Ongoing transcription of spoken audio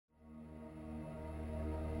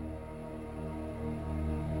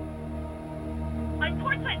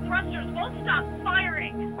thrusters won't stop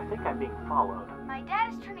firing. I think I'm being followed. My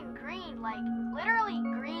dad is turning green, like literally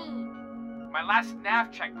green. My last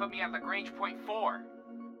nav check put me on Lagrange point 4.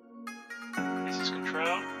 This is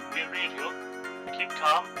Control. We read you. Keep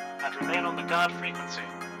calm and remain on the guard frequency.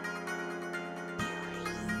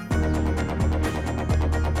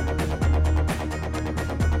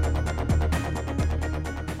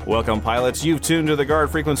 Welcome, pilots. You've tuned to the guard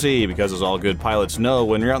frequency, because as all good pilots know,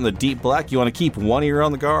 when you're out in the deep black, you want to keep one ear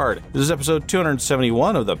on the guard. This is episode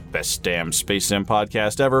 271 of the best damn Space Sim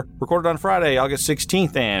podcast ever, recorded on Friday, August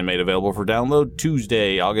 16th, and made available for download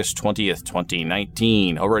Tuesday, August 20th,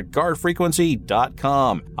 2019, over at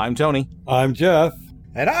guardfrequency.com. I'm Tony. I'm Jeff.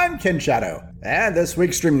 And I'm Ken Shadow. And this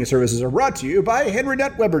week's streaming services are brought to you by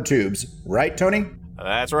HenryNet Weber Tubes. Right, Tony?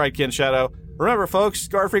 That's right, Ken Shadow. Remember, folks,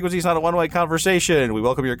 Guard Frequency is not a one-way conversation. We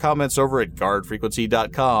welcome your comments over at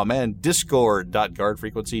guardfrequency.com and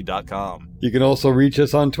discord.guardfrequency.com. You can also reach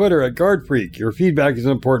us on Twitter at GuardFreak. Your feedback is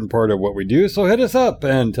an important part of what we do, so hit us up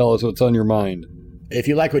and tell us what's on your mind. If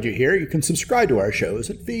you like what you hear, you can subscribe to our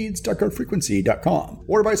shows at feeds.guardfrequency.com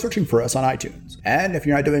or by searching for us on iTunes. And if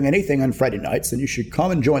you're not doing anything on Friday nights, then you should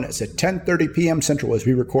come and join us at 10:30 p.m. Central as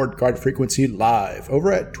we record Guard Frequency live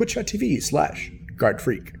over at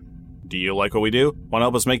twitch.tv/GuardFreak. Do you like what we do? Want to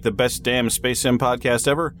help us make the best damn Space Sim podcast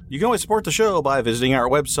ever? You can always support the show by visiting our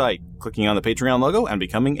website, clicking on the Patreon logo, and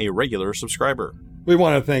becoming a regular subscriber. We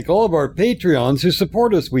want to thank all of our Patreons who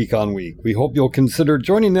support us week on week. We hope you'll consider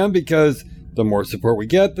joining them, because the more support we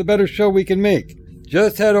get, the better show we can make.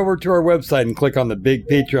 Just head over to our website and click on the big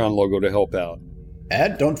Patreon logo to help out.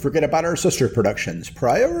 And don't forget about our sister productions,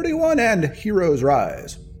 Priority One and Heroes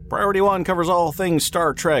Rise. Priority One covers all things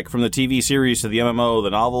Star Trek, from the TV series to the MMO, the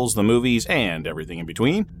novels, the movies, and everything in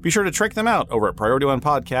between. Be sure to check them out over at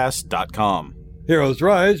PriorityOnePodcast.com. Heroes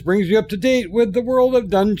Rise brings you up to date with the world of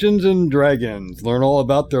Dungeons & Dragons. Learn all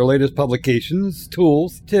about their latest publications,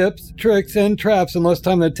 tools, tips, tricks, and traps in less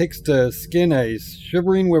time than it takes to skin a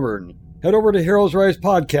shivering wyvern. Head over to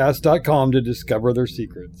HeroesRisePodcast.com to discover their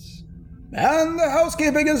secrets. And the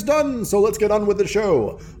housekeeping is done, so let's get on with the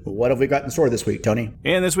show. What have we got in store this week, Tony?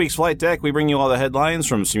 In this week's Flight Deck, we bring you all the headlines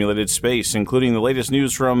from Simulated Space, including the latest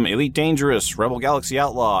news from Elite Dangerous, Rebel Galaxy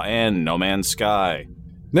Outlaw, and No Man's Sky.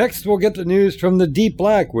 Next, we'll get the news from the Deep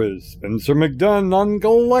Black with Spencer McDunn on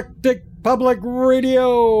Galactic Public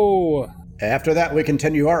Radio. After that, we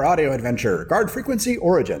continue our audio adventure, Guard Frequency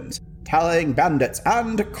Origins, Tallying Bandits,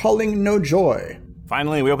 and Calling No Joy.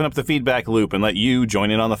 Finally, we open up the feedback loop and let you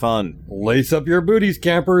join in on the fun. Lace up your booties,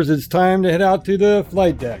 campers. It's time to head out to the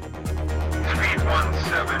flight deck.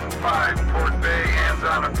 3175, Port Bay, hands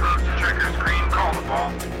on approach, trigger screen, call the ball.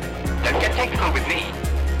 Don't get technical with me.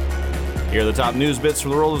 Here are the top news bits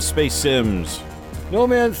from the world of Space Sims. No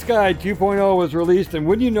Man's Sky 2.0 was released, and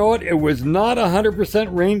wouldn't you know it, it was not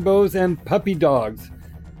 100% rainbows and puppy dogs.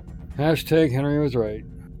 Hashtag Henry was right.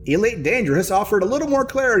 Elite Dangerous offered a little more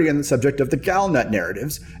clarity on the subject of the Galnet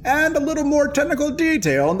narratives, and a little more technical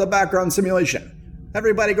detail on the background simulation.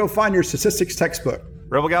 Everybody go find your statistics textbook.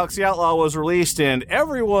 Rebel Galaxy Outlaw was released, and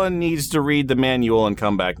everyone needs to read the manual and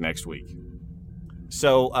come back next week.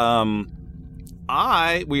 So,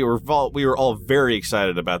 we were all very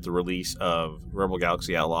excited about the release of Rebel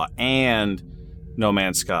Galaxy Outlaw and No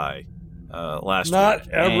Man's Sky last week. Not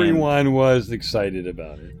everyone was excited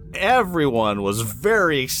about it. Everyone was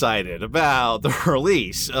very excited about the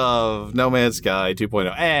release of No Man's Sky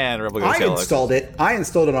 2.0 and Rebel Galaxy Outlaw. I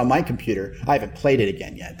installed it on my computer. I haven't played it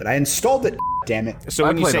again yet, but I installed it. Damn it! So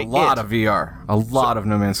when I played you say a lot of VR, a lot of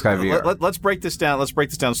No Man's Sky VR. Let's break this down. Let's break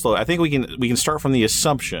this down slowly. I think we can start from the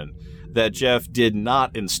assumption that Jeff did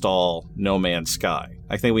not install No Man's Sky.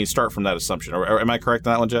 I think we can start from that assumption. Am I correct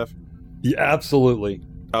on that one, Jeff? Yeah, absolutely.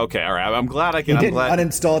 Okay, all right. I'm glad I can. You didn't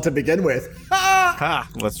uninstall it to begin with. Ha!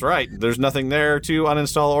 That's right. There's nothing there to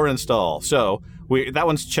uninstall or install. So that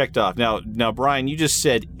one's checked off. Now, Brian, you just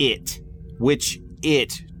said it. Which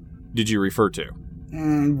it did you refer to?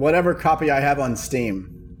 Whatever copy I have on Steam.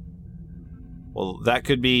 Well, that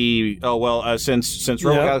could be. Since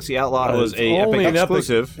Rebel Galaxy Outlaw was a only Epic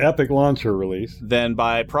exclusive, Epic launcher release, then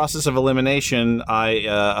by process of elimination,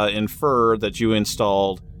 I infer that you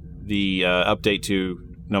installed the update to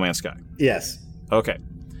No Man's Sky. Yes. Okay.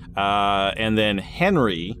 And then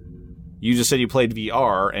Henry, you just said you played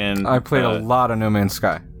VR, and I played a lot of No Man's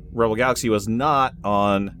Sky. Rebel Galaxy was not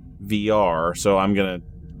on VR, so I'm gonna.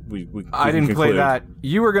 I didn't play that.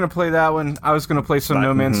 You were gonna play that one. I was gonna play some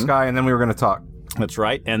No Man's Sky, and then we were gonna talk. That's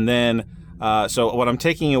right. And then, so what I'm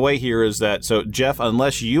taking away here is that, so Jeff,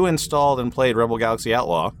 unless you installed and played Rebel Galaxy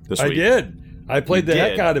Outlaw this week. I did. I played the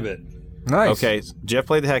heck out of it. Nice. Okay, Jeff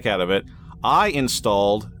played the heck out of it. I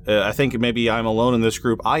installed, I think maybe I'm alone in this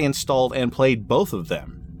group, I installed and played both of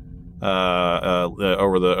them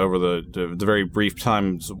over the very brief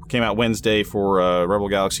time. Came out Wednesday for Rebel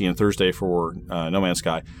Galaxy and Thursday for No Man's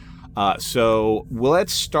Sky. So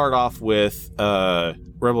let's start off with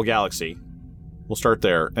Rebel Galaxy. We'll start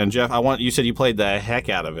there. And Jeff, you said you played the heck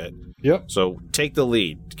out of it. Yep. So take the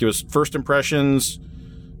lead. Give us first impressions.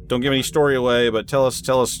 Don't give any story away, but tell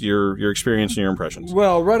us your experience and your impressions.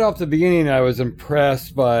 Well, right off the beginning, I was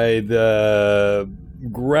impressed by the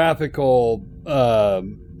graphical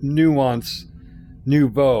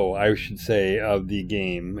nouveau, I should say, of the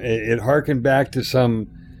game. It harkened back to some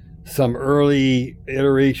early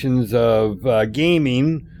iterations of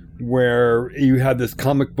gaming where you had this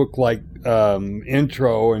comic book-like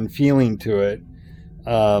intro and feeling to it.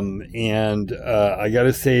 And I got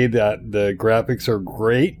to say that the graphics are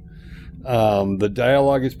great. The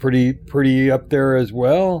dialogue is pretty up there as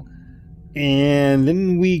well. And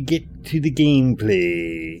then we get to the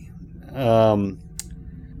gameplay.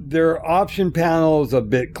 Their option panel is a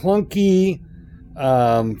bit clunky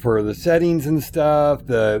for the settings and stuff.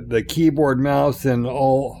 The keyboard, mouse, and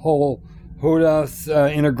whole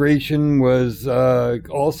HOTAS integration was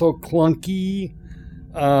also clunky.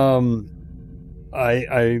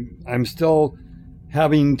 I'm still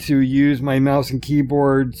having to use my mouse and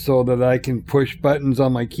keyboard so that I can push buttons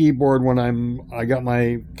on my keyboard when I got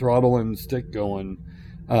my throttle and stick going,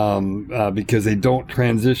 because they don't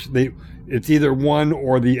transition. It's either one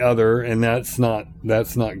or the other, and that's not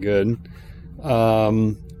good.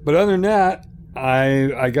 But other than that,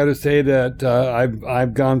 I got to say that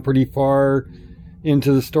I've gone pretty far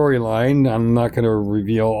into the storyline. I'm not going to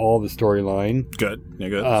reveal all the storyline. Good. Yeah,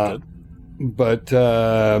 good. That's good. But it's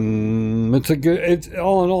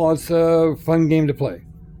all in all, it's a fun game to play.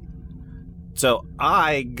 So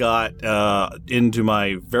I got into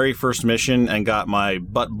my very first mission and got my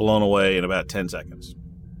butt blown away in about 10 seconds.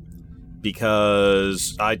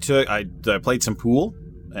 Because I played some pool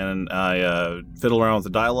and I fiddled around with the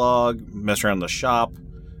dialogue, messed around in the shop.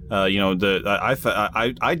 I did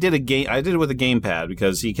it with a gamepad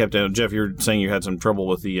because he kept. Jeff, you're saying you had some trouble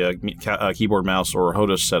with the keyboard, mouse, or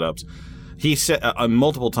HOTAS setups. He said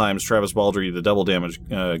multiple times, Travis Baldry, the Double Damage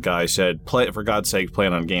guy, said, "Play for God's sake, play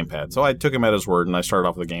it on gamepad." So I took him at his word and I started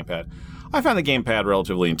off with a gamepad. I found the gamepad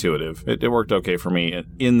relatively intuitive. It worked okay for me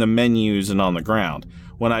in the menus and on the ground.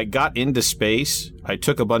 When I got into space, I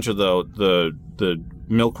took a bunch of the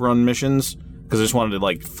milk run missions because I just wanted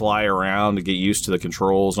to fly around to get used to the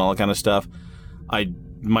controls and all that kind of stuff.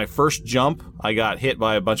 My first jump, I got hit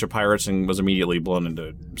by a bunch of pirates and was immediately blown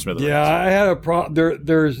into smithereens. Yeah, I had a problem.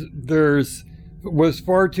 There's was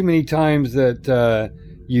far too many times that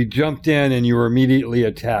you jumped in and you were immediately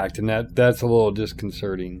attacked, and that's a little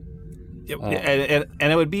disconcerting. And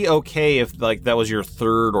it would be okay if that was your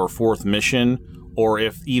third or fourth mission, or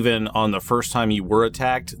if even on the first time you were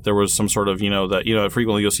attacked, there was some sort of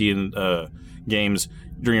frequently you'll see in games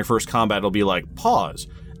during your first combat, it'll be like pause.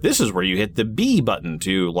 This is where you hit the B button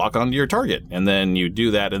to lock onto your target, and then you do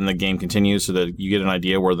that, and the game continues so that you get an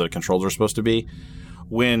idea where the controls are supposed to be.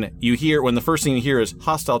 When the first thing you hear is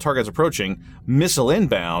hostile targets approaching, missile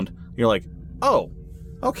inbound, you're like, oh,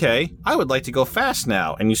 okay, I would like to go fast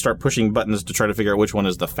now, and you start pushing buttons to try to figure out which one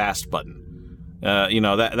is the fast button.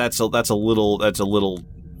 That's a little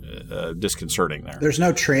disconcerting there. There's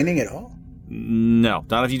no training at all? No,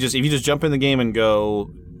 not if you just jump in the game and go.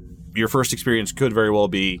 Your first experience could very well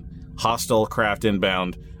be hostile craft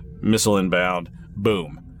inbound, missile inbound,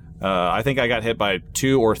 boom. I think I got hit by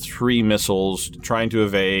 2 or 3 missiles trying to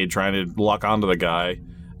evade, trying to lock onto the guy,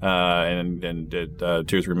 and 2 or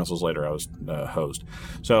 3 missiles later I was hosed.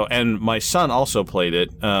 So, and my son also played it,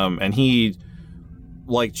 and he,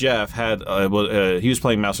 like Jeff, he was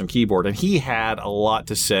playing mouse and keyboard, and he had a lot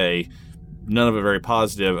to say, none of it very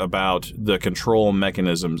positive, about the control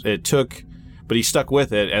mechanisms. But he stuck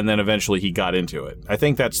with it, and then eventually he got into it. I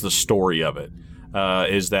think that's the story of it,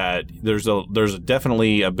 is that there's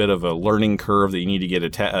definitely a bit of a learning curve that you need to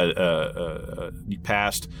get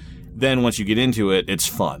past. Then once you get into it, it's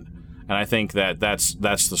fun. And I think that's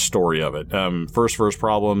the story of it. First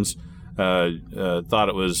problems, thought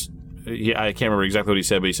it was... I can't remember exactly what he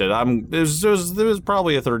said, but he said, it was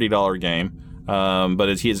probably a $30 game. But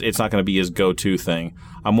it's not going to be his go-to thing.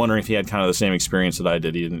 I'm wondering if he had kind of the same experience that I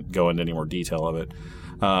did. He didn't go into any more detail of it.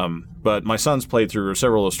 But my son's played through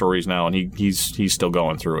several of the stories now, and he's still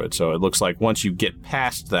going through it. So it looks like once you get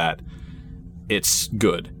past that, it's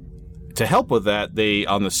good. To help with that, they,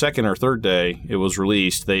 on the second or third day it was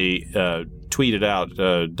released, they tweeted out,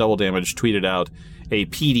 Double Damage tweeted out a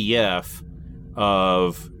PDF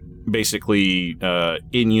of basically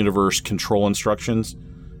in-universe control instructions.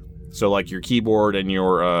 So like your keyboard and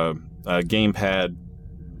your gamepad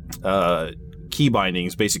key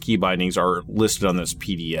bindings, basic key bindings, are listed on this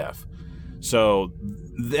PDF. So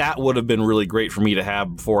that would have been really great for me to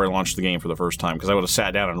have before I launched the game for the first time, because I would have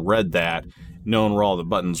sat down and read that, known where all the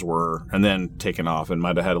buttons were, and then taken off, and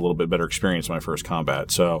might have had a little bit better experience in my first combat.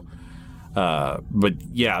 So, but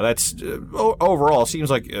yeah, that's overall, it seems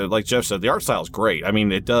like Jeff said, the art style is great. I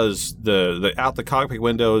mean, it does the out the cockpit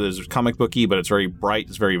window is comic booky, but it's very bright,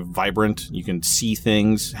 it's very vibrant. You can see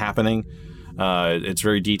things happening. It's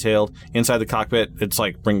very detailed. Inside the cockpit, it's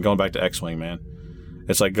like going back to X-Wing, man.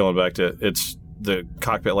 It's like going back to the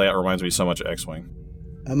cockpit layout reminds me so much of X-Wing.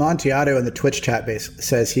 Amontillado in the Twitch chat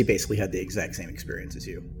says he basically had the exact same experience as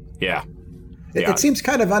you. Yeah. It seems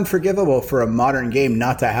kind of unforgivable for a modern game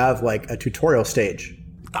not to have like a tutorial stage.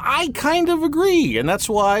 I kind of agree, and that's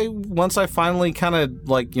why once I finally kind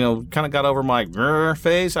of got over my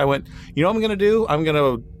phase, I went, you know what I'm going to do? I'm going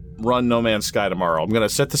to run No Man's Sky tomorrow. I'm going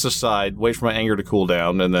to set this aside, wait for my anger to cool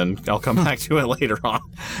down, and then I'll come back to it later on.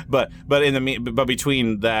 But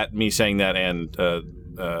between that, me saying that, and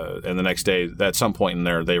the next day, at some point in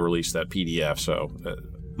there, they released that PDF. So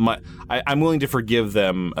I'm willing to forgive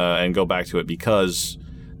them and go back to it, because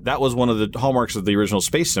that was one of the hallmarks of the original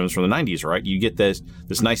Space Sims from the 90s, right? You get this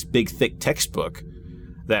nice big thick textbook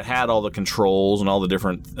that had all the controls and all the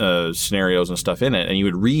different scenarios and stuff in it, and you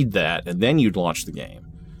would read that, and then you'd launch the game.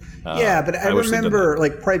 Yeah, but I remember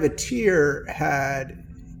like Privateer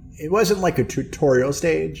it wasn't like a tutorial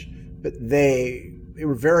stage, but they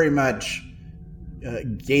were very much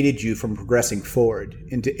gated you from progressing forward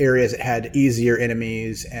into areas that had easier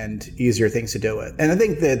enemies and easier things to deal with. And I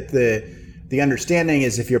think that the understanding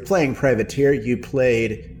is if you're playing Privateer, you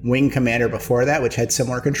played Wing Commander before that, which had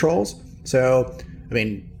similar controls. So, I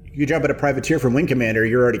mean, you jump at a Privateer from Wing Commander,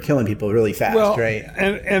 you're already killing people really fast, right?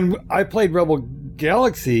 And I played Rebel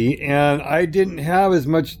Galaxy, and I didn't have as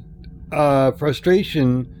much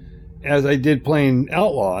frustration as I did playing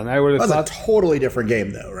Outlaw, and I would have thought... That's a totally different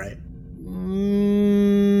game, though, right?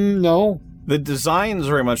 No. The design's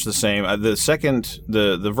very much the same.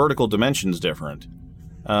 The vertical dimension's different.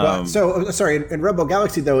 In Rebel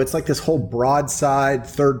Galaxy, though, it's like this whole broadside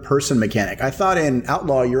third-person mechanic. I thought in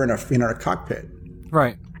Outlaw you're in a cockpit.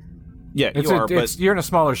 Right. Yeah, you're in a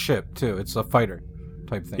smaller ship, too. It's a fighter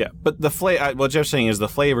type thing. Yeah, but what Jeff's saying is the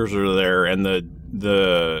flavors are there, and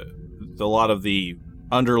the a lot of the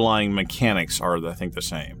underlying mechanics are, I think, the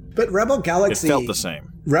same. But Rebel Galaxy... It felt the same.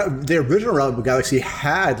 The original Rebel Galaxy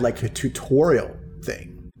had, like, a tutorial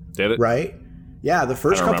thing. Did it? Right? Yeah, the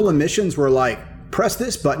first couple of missions were like, press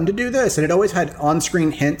this button to do this. And it always had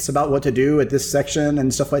on-screen hints about what to do at this section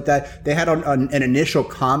and stuff like that. They had an initial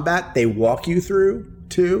combat they walk you through,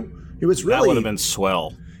 too. It was really... That would have been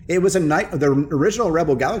swell. It was the original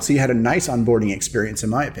Rebel Galaxy had a nice onboarding experience, in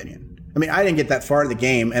my opinion. I mean, I didn't get that far in the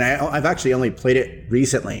game, and I've actually only played it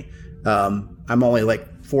recently. I'm only like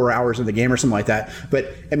 4 hours in the game or something like that.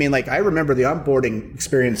 But I mean, like, I remember the onboarding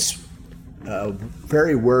experience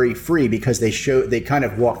very worry-free because they kind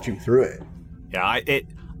of walked you through it. Yeah,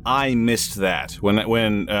 I missed that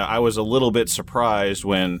when I was a little bit surprised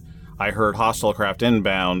when I heard hostile craft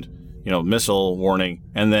inbound, missile warning,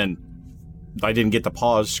 and then I didn't get the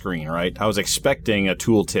pause screen, right? I was expecting a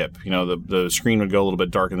tooltip. The screen would go a little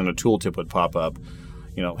bit dark, and then a tooltip would pop up.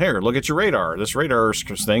 Here, look at your radar. This radar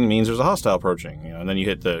thing means there's a hostile approaching. And then you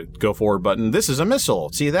hit the go forward button. This is a missile.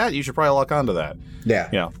 See that? You should probably lock onto that.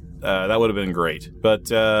 Yeah. That would have been great. But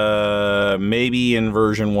maybe in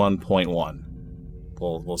version 1.1,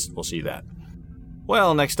 we'll see that.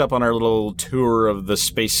 Well, next up on our little tour of the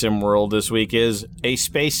Space Sim world this week is a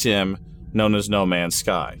Space Sim known as No Man's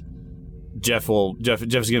Sky. Jeff's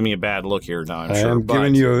giving me a bad look here now, I'm sure.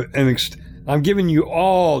 I'm giving you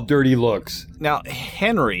all dirty looks. Now,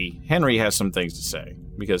 Henry has some things to say,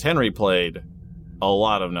 because Henry played a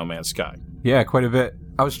lot of No Man's Sky. Yeah, quite a bit.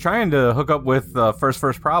 I was trying to hook up with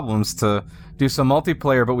First Problems to do some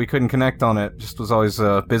multiplayer, but we couldn't connect on it. Just was always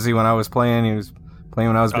busy when I was playing. He was playing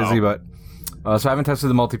when I was busy, but so I haven't tested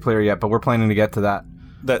the multiplayer yet, but we're planning to get to that.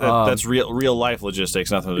 That's real life logistics,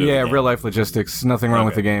 nothing to do with the game. Real life logistics, nothing wrong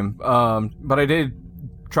with the game. But I did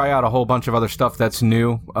try out a whole bunch of other stuff that's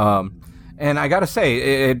new. And I gotta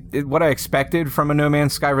say, what I expected from a No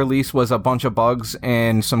Man's Sky release was a bunch of bugs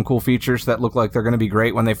and some cool features that look like they're going to be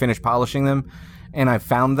great when they finish polishing them. And I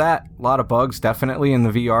found that. A lot of bugs, definitely, in the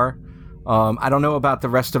VR. I don't know about the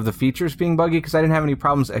rest of the features being buggy, because I didn't have any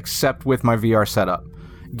problems except with my VR setup.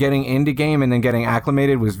 Getting into game and then getting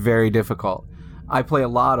acclimated was very difficult. I play a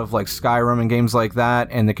lot of like Skyrim and games like that,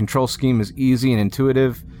 and the control scheme is easy and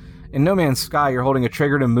intuitive. In No Man's Sky, you're holding a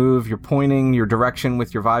trigger to move, you're pointing your direction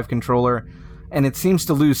with your Vive controller, and it seems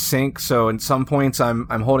to lose sync, so at some points I'm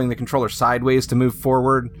holding the controller sideways to move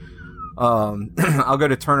forward. I'll go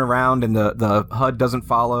to turn around and the HUD doesn't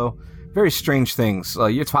follow. Very strange things.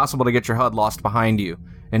 It's possible to get your HUD lost behind you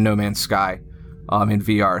in No Man's Sky in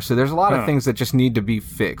VR. So there's a lot of things that just need to be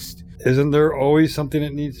fixed. Isn't there always something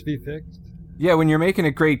that needs to be fixed? Yeah, when you're making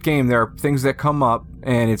a great game, there are things that come up,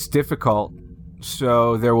 and it's difficult,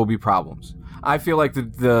 so there will be problems. I feel like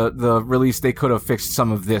the release, they could have fixed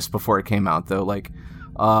some of this before it came out, though. Like,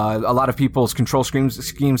 a lot of people's control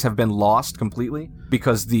schemes have been lost completely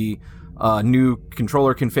because the new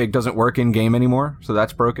controller config doesn't work in-game anymore, so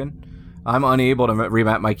that's broken. I'm unable to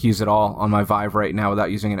remap my keys at all on my Vive right now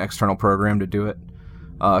without using an external program to do it,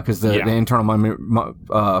 because the internal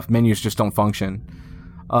menus just don't function.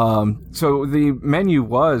 So the menu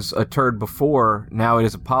was a turd before, now it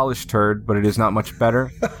is a polished turd, but it is not much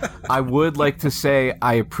better. I would like to say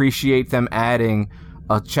I appreciate them adding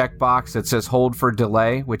a checkbox that says hold for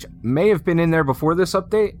delay, which may have been in there before this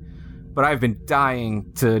update, but I've been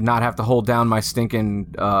dying to not have to hold down my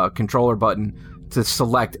stinking controller button to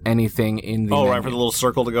select anything in the menu. Right, for the little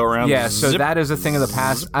circle to go around? Yeah, so that is a thing of the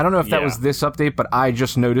past. I don't know if that was this update, but I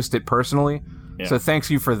just noticed it personally. Yeah. So thanks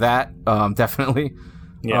you for that, definitely.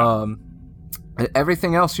 Yeah.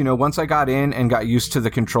 Everything else, once I got in and got used to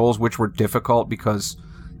the controls, which were difficult because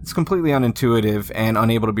it's completely unintuitive and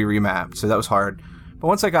unable to be remapped, so that was hard. But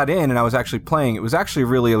once I got in and I was actually playing, it was actually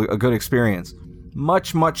really a good experience.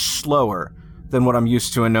 Much, much slower than what I'm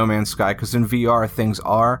used to in No Man's Sky, because in VR things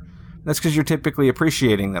are. That's because you're typically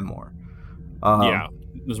appreciating them more.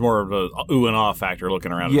 There's more of a ooh and ah factor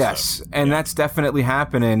looking around. Yes, and that's definitely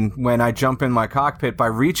happening when I jump in my cockpit by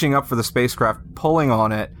reaching up for the spacecraft, pulling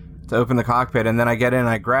on it to open the cockpit, and then I get in and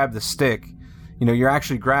I grab the stick. You're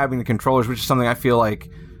actually grabbing the controllers, which is something I feel like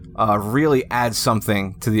really adds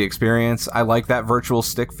something to the experience. I like that virtual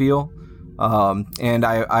stick feel, and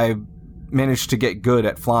I managed to get good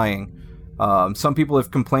at flying. Some people have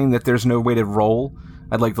complained that there's no way to roll.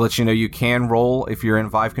 I'd like to let you know you can roll if you're in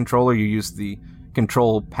Vive controller. You use the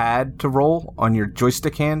control pad to roll on your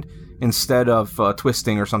joystick hand instead of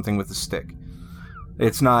twisting or something with the stick.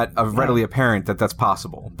 It's not readily apparent that that's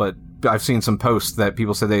possible, but I've seen some posts that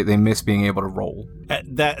people say they miss being able to roll.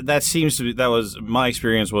 That seems to be, that was, my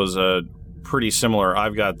experience was pretty similar.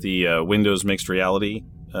 I've got the Windows mixed reality.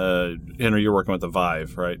 Henry, you're working with the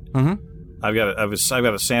Vive, right? Mm-hmm. I've got a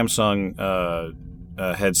Samsung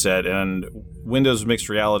headset, and Windows mixed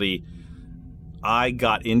reality, I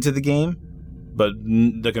got into the game, but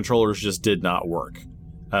the controllers just did not work.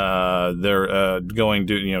 They're going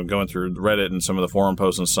through Reddit and some of the forum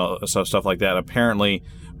posts and stuff like that. Apparently,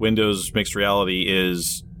 Windows mixed reality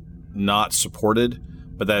is not supported,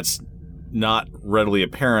 but that's not readily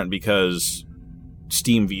apparent because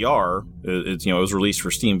Steam VR, it was released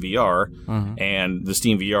for Steam VR, mm-hmm. and the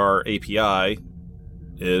Steam VR API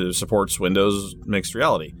supports Windows mixed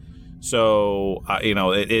reality. So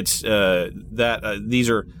it's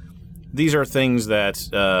that these are things that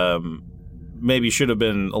maybe should have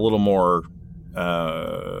been a little more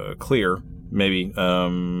clear. Maybe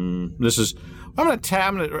I'm gonna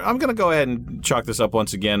go ahead and chalk this up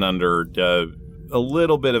once again under a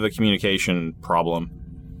little bit of a communication problem.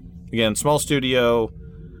 Again, small studio.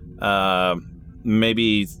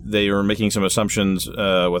 Maybe they were making some assumptions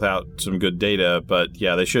without some good data, but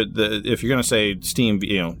yeah, they should. If you're going to say Steam,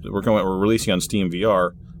 we're releasing on Steam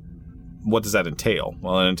VR, what does that entail?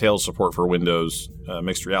 Well, it entails support for Windows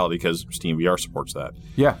mixed reality because Steam VR supports that.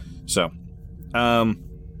 Yeah. So,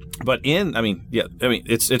 but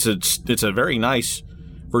it's a very nice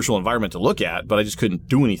virtual environment to look at, but I just couldn't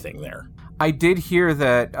do anything there. I did hear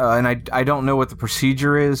that, and I don't know what the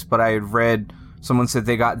procedure is, but I had read. Someone said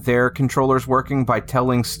they got their controllers working by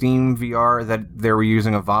telling Steam VR that they were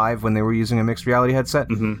using a Vive when they were using a mixed reality headset.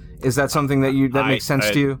 Mm-hmm. Is that something that makes sense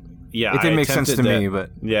to you? Yeah, it didn't make sense to me, but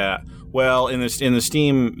yeah. Well, in the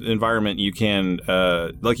Steam environment, you can,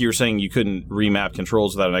 like you were saying, you couldn't remap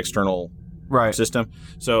controls without an external system.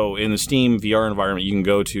 So in the Steam VR environment, you can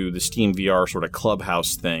go to the Steam VR sort of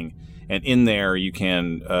clubhouse thing, and in there you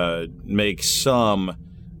can make some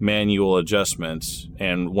manual adjustments,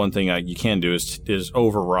 and one thing you can do is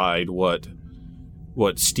override what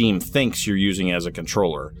Steam thinks you're using as a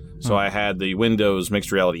controller. So I had the Windows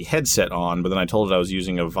mixed reality headset on, but then I told it I was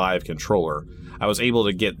using a Vive controller. I was able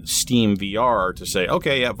to get Steam VR to say,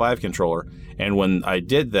 okay, yeah, Vive controller. And when I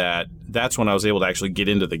did that, that's when I was able to actually get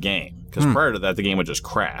into the game. Because prior to that, the game would just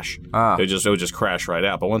crash. It would just crash right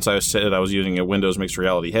out. But once I was using a Windows Mixed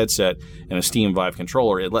Reality headset and a Steam Vive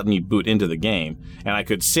controller, it let me boot into the game. And I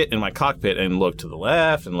could sit in my cockpit and look to the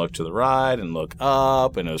left and look to the right and look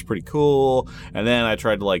up, and it was pretty cool. And then I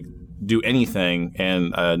tried to like do anything,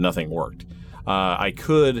 and nothing worked. I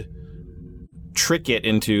could trick it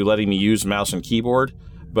into letting me use mouse and keyboard,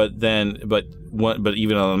 but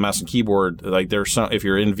even on the mouse and keyboard, like there's some, if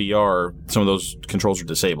you're in VR, some of those controls are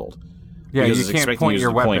disabled. Yeah, you can't point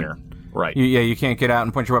your weapon. Pointer. Right. You can't get out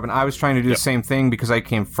and point your weapon. I was trying to do the same thing because I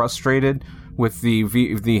became frustrated with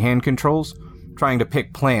the hand controls, trying to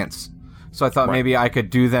pick plants. So I thought maybe I could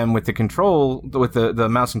do them with the control, with the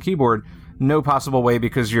mouse and keyboard. No possible way,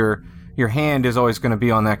 because your hand is always going to be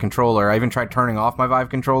on that controller. I even tried turning off my Vive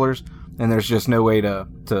controllers, and there's just no way to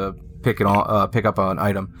pick up an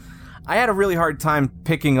item. I had a really hard time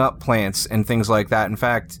picking up plants and things like that. In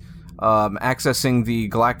fact, accessing the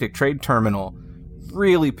Galactic Trade Terminal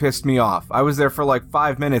really pissed me off. I was there for like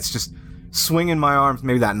 5 minutes just swinging my arms,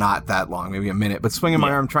 maybe not that long, maybe a minute, but swinging my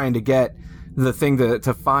arm trying to get the thing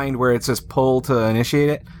to find where it says pull to initiate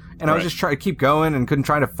it. And I was just trying to keep going and couldn't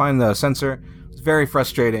try to find the sensor. It was very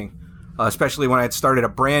frustrating, especially when I had started a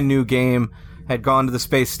brand new game, had gone to the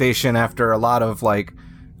space station after a lot of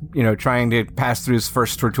trying to pass through his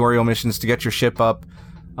first tutorial missions to get your ship up.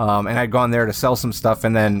 And I'd gone there to sell some stuff,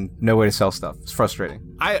 and then no way to sell stuff. It's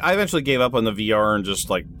frustrating. I eventually gave up on the VR and just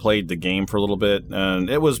played the game for a little bit, and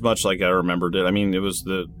it was much like I remembered it. I mean, it was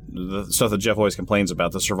the stuff that Jeff always complains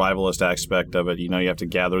about, the survivalist aspect of it. You have to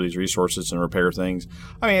gather these resources and repair things.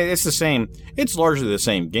 I mean, it's the same. It's largely the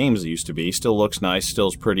same game as it used to be. Still looks nice. Still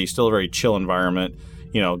is pretty. Still a very chill environment.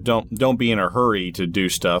 Don't be in a hurry to do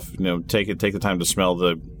stuff. Take the time to smell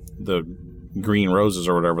the green roses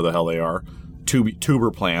or whatever the hell they are.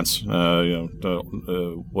 Tuber plants,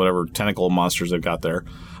 whatever tentacle monsters they've got there.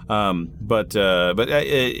 But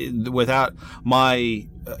without my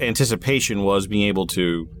anticipation was being able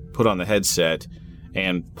to put on the headset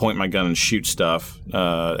and point my gun and shoot stuff,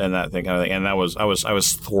 and that thing kind of thing. And I was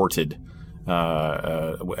thwarted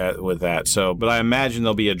with that. So, but I imagine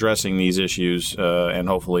they'll be addressing these issues, and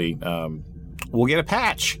hopefully we'll get a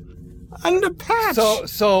patch. Under patch.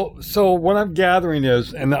 So what I'm gathering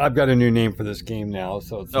is, and I've got a new name for this game now.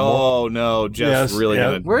 So it's no, Jeff's really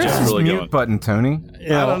gonna. Where's Jeff's this really mute going. button, Tony?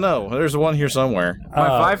 I don't know. There's one here somewhere. My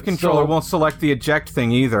Vive controller won't select the eject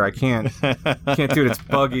thing either. I can't do it. It's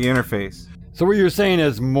buggy interface. So what you're saying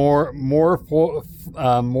is Morpho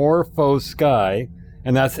Sky,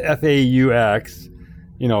 and that's FAUX.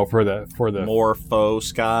 For the Morpho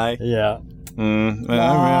Sky. Yeah.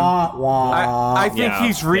 I think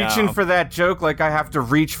he's reaching for that joke, like I have to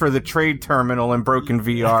reach for the trade terminal in broken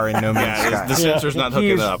VR in No Man's Sky. The sensor's not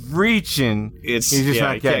hooking up. He's reaching. He's just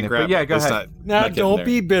not getting it. But go ahead. Now, don't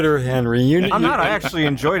be bitter, Henry. I'm not. I actually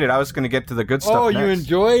enjoyed it. I was going to get to the good stuff next. You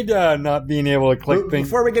enjoyed not being able to click things.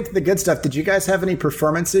 Before we get to the good stuff, did you guys have any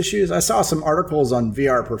performance issues? I saw some articles on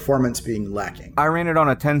VR performance being lacking. I ran it on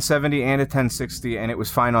a 1070 and a 1060, and it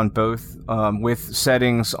was fine on both, with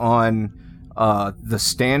settings on the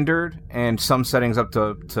standard and some settings up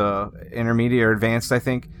to intermediate or advanced. I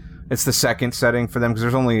think it's the second setting for them, because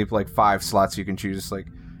there's only 5 slots you can choose,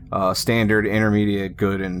 standard, intermediate,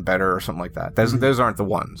 good, and better, or something like that. Those aren't the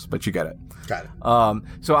ones, but you get it. Got it.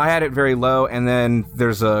 So I had it very low, and then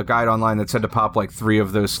there's a guide online that said to pop 3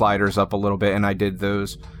 of those sliders up a little bit, and I did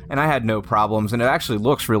those, and I had no problems, and it actually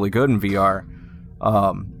looks really good in VR.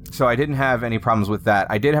 So I didn't have any problems with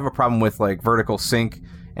that. I did have a problem with vertical sync,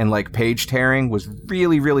 and page tearing was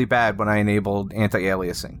really, really bad when I enabled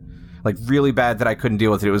anti-aliasing. Really bad that I couldn't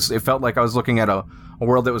deal with it. It felt like I was looking at a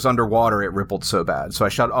world that was underwater. It rippled so bad. So I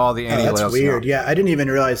shut all the anti-aliasing. That's weird. Yeah, I didn't even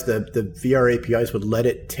realize the VR APIs would let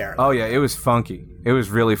it tear. Oh yeah, it was funky. It was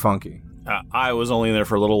really funky. I was only in there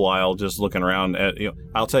for a little while, just looking around at.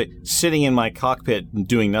 I'll tell you, sitting in my cockpit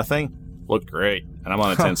doing nothing looked great, and I'm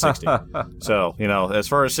on a 1060. So, as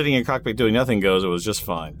far as sitting in a cockpit doing nothing goes, it was just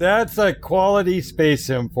fine. That's a quality space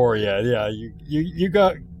sim for you. Yeah, you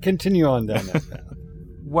got continue on down that path.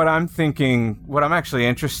 What I'm actually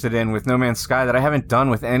interested in with No Man's Sky that I haven't done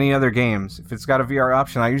with any other games, if it's got a VR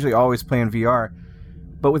option, I usually always play in VR.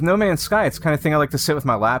 But with No Man's Sky, it's the kind of thing I like to sit with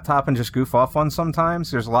my laptop and just goof off on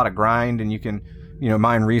sometimes. There's a lot of grind, and you can,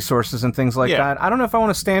 mine resources and things like that. I don't know if I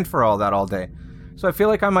want to stand for all that all day. So I feel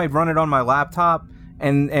like I might run it on my laptop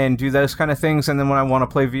and do those kind of things, and then when I want to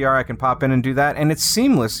play VR, I can pop in and do that. And it's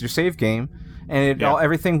seamless, your save game, and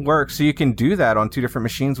everything works, so you can do that on 2 different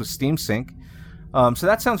machines with Steam Sync. So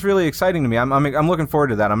that sounds really exciting to me. I'm looking forward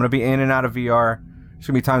to that. I'm going to be in and out of VR There's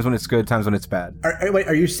going to be times when it's good, times when it's bad.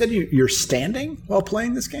 Are you said you're standing while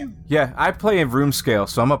playing this game? Yeah, I play in room scale,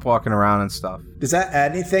 so I'm up walking around and stuff. Does that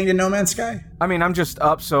add anything to No Man's Sky? I mean, I'm just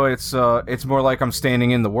up, so it's more like I'm standing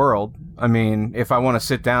in the world. I mean, if I want to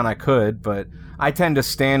sit down, I could, but I tend to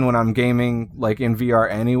stand when I'm gaming, like in VR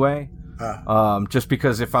anyway. Just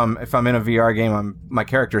because if I'm in a VR game, my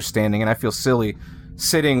character's standing, and I feel silly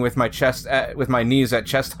sitting with my knees at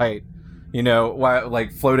chest height. While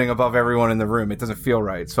like floating above everyone in the room. It doesn't feel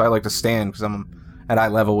right. So I like to stand because I'm at eye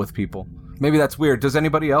level with people. Maybe that's weird. Does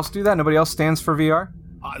anybody else do that? Nobody else stands for VR?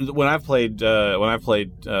 When I played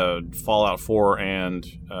Fallout 4 and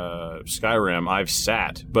Skyrim, I've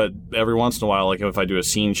sat. But every once in a while, like if I do a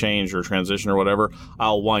scene change or transition or whatever,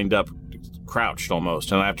 I'll wind up crouched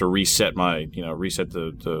almost, and I have to reset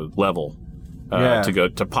the level.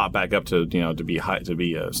 To pop back up to be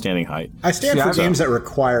standing height. I stand for games that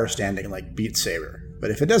require standing, like Beat Saber. But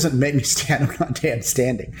if it doesn't make me stand, I'm not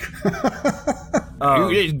standing.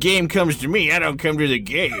 This game comes to me. I don't come to the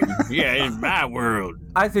game. Yeah, it's my world.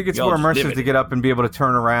 I think it's more immersive to get up and be able to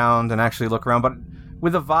turn around and actually look around. But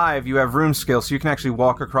with a Vive, you have room scale, so you can actually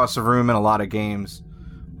walk across the room in a lot of games.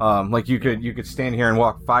 Like you could stand here and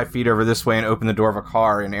walk 5 feet over this way and open the door of a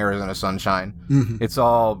car in Arizona sunshine. Mm-hmm. It's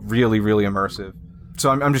all really, really immersive. So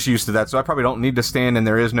I'm just used to that. So I probably don't need to stand, and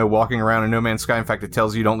there is no walking around in No Man's Sky. In fact, it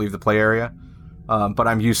tells you don't leave the play area. But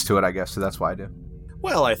I'm used to it, I guess, so that's why I do.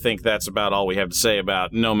 Well, I think that's about all we have to say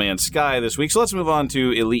about No Man's Sky this week. So let's move on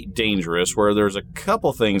to Elite Dangerous, where there's a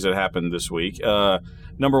couple things that happened this week.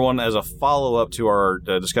 Number one, as a follow-up to our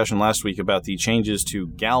discussion last week about the changes to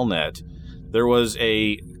Galnet, there was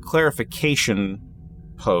a clarification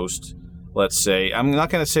post, let's say. I'm not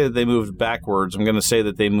going to say that they moved backwards. I'm going to say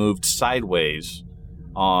that they moved sideways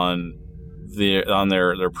on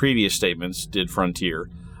their previous statements, did Frontier.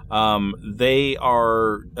 They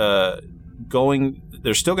are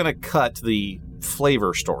they're still going to cut the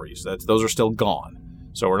flavor stories. Those are still gone.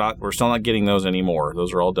 So we're still not getting those anymore.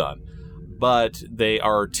 Those are all done. But they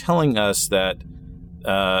are telling us that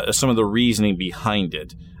some of the reasoning behind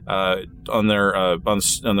it. On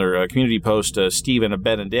their community post, Steve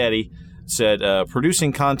and Daddy said,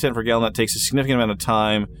 producing content for Galnet takes a significant amount of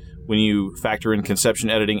time when you factor in conception,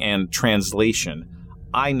 editing, and translation.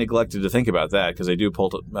 I neglected to think about that because they do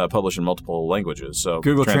publish in multiple languages. So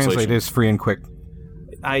Google Translate is free and quick.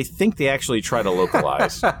 I think they actually try to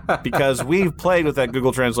localize because we've played with that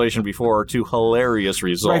Google Translation before to hilarious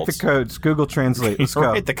results. Write the codes. Google Translate. Let's go.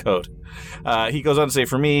 Write the code. He goes on to say,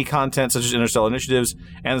 for me, content such as Interstellar Initiatives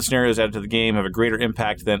and the scenarios added to the game have a greater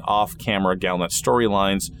impact than off-camera Galnet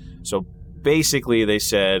storylines. So basically, they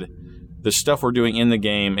said the stuff we're doing in the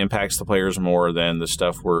game impacts the players more than the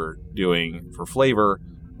stuff we're doing for flavor,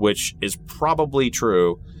 which is probably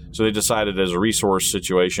true. So they decided as a resource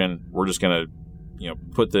situation, we're just going to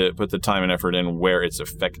put the time and effort in where it's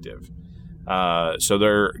effective. So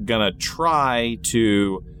they're gonna try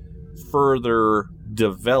to further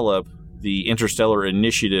develop the Interstellar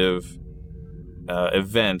Initiative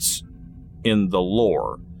events in the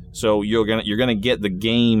lore. So you're gonna get the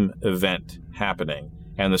game event happening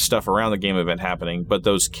and the stuff around the game event happening, but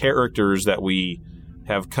those characters that we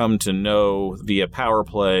have come to know via Power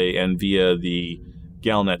Play and via the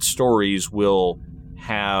Galnet stories will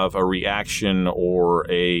have a reaction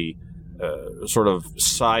or a sort of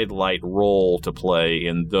sidelight role to play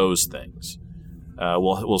in those things.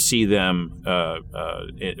 We'll see them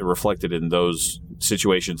reflected in those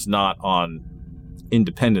situations, not on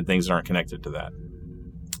independent things that aren't connected to that.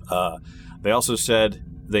 They also said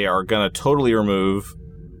they are going to totally remove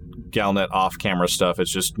Galnet off-camera stuff.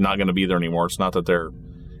 It's just not going to be there anymore. It's not that they're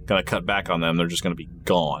going to cut back on them. They're just going to be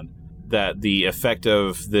gone. That the effect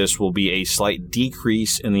of this will be a slight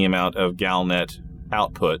decrease in the amount of Galnet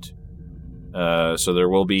output. So there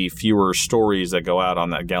will be fewer stories that go out on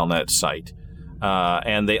that Galnet site.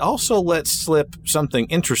 And they also let slip something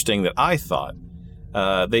interesting that I thought.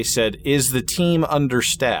 They said, is the team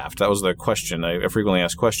understaffed? That was the question, a frequently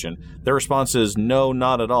asked question. Their response is, no,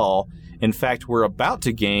 not at all. In fact, we're about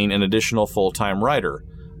to gain an additional full-time writer.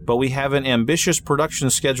 But we have an ambitious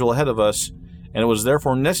production schedule ahead of us, and it was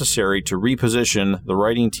therefore necessary to reposition the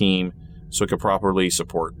writing team so it could properly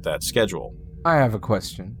support that schedule. I have a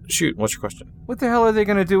question. Shoot, what's your question? What the hell are they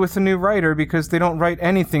going to do with the new writer, because they don't write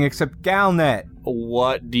anything except Galnet?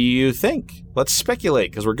 What do you think? Let's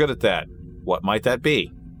speculate, because we're good at that. What might that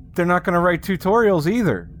be? They're not going to write tutorials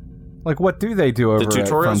either. Like, what do they do over The at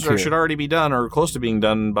tutorials Frontier? should already be done or close to being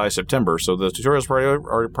done by September, so the tutorials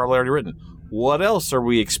are probably already written. What else are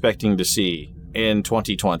we expecting to see in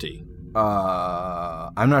 2020?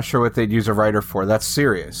 I'm not sure what they'd use a writer for. That's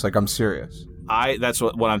serious. Like, I'm serious. that's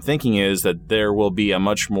what I'm thinking is that there will be a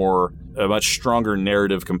much stronger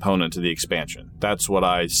narrative component to the expansion. That's what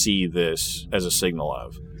I see this as a signal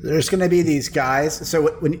of. There's going to be these guys. So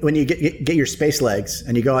when you get your space legs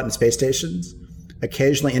and you go out in space stations,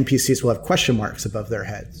 occasionally NPCs will have question marks above their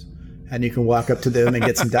heads, and you can walk up to them and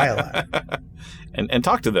get some dialogue and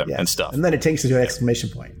talk to them and stuff. And then it takes you to an exclamation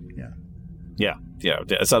point. Yeah,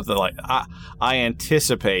 something like I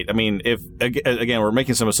anticipate. I mean, if again we're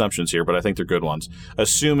making some assumptions here, but I think they're good ones.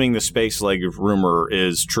 Assuming the space leg rumor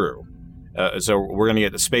is true, so we're going to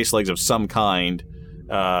get the space legs of some kind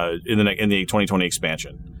in the 2020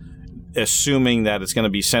 expansion. Assuming that it's going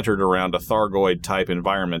to be centered around a Thargoid type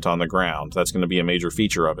environment on the ground, that's going to be a major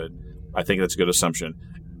feature of it. I think that's a good assumption.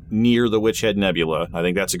 Near the Witchhead Nebula, I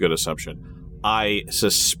think that's a good assumption. I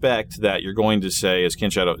suspect that you're going to say, as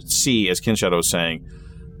Ken Shadow was saying,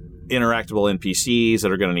 interactable NPCs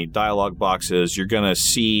that are going to need dialogue boxes. You're going to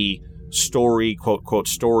see story, quote, quote,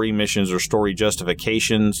 story missions or story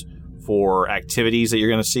justifications for activities that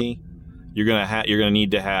you're going to see. You're going to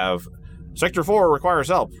need to have Sector 4 requires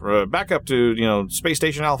help. Back up to, Space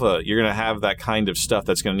Station Alpha. You're going to have that kind of stuff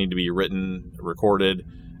that's going to need to be written, recorded,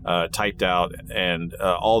 typed out, and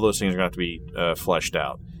all those things are going to have to be fleshed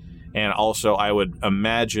out. And also, I would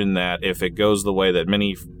imagine that if it goes the way that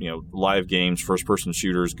many, live games, first-person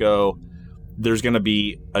shooters go, there's going to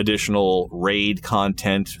be additional raid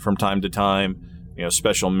content from time to time,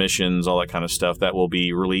 special missions, all that kind of stuff that will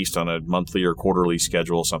be released on a monthly or quarterly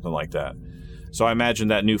schedule, something like that. So I imagine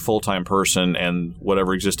that new full-time person and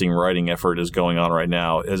whatever existing writing effort is going on right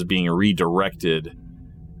now is being redirected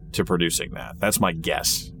to producing that. That's my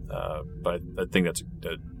guess. But I think it's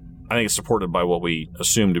supported by what we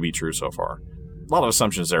assume to be true so far. A lot of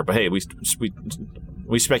assumptions there, but hey, we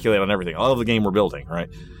speculate on everything. I love the game we're building, right?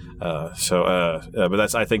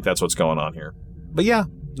 But I think that's what's going on here. But yeah,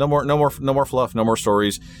 no more fluff, no more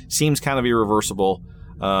stories. Seems kind of irreversible,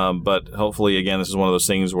 but hopefully, again, this is one of those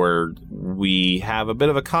things where we have a bit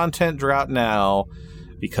of a content drought now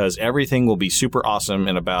because everything will be super awesome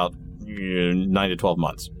in about 9 to 12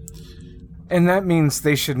 months. And that means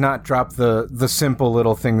they should not drop the simple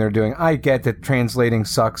little thing they're doing. I get that translating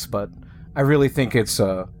sucks, but I really think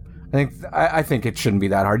I think it shouldn't be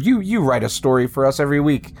that hard. You write a story for us every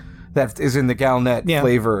week that is in the Galnet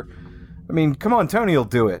flavor. I mean, come on, Tony will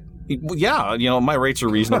do it. Yeah, my rates are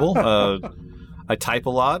reasonable. I type a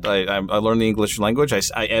lot. I learn the English language.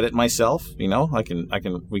 I edit myself. We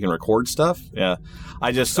can record stuff. Yeah.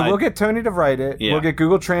 We'll get Tony to write it. Yeah. We'll get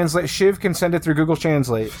Google Translate. Shiv can send it through Google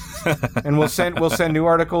Translate, and we'll send new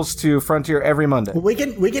articles to Frontier every Monday. Well, we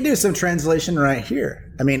can do some translation right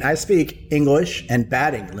here. I mean, I speak English and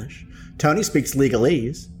bad English. Tony speaks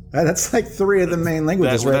legalese. That's like 3 of the main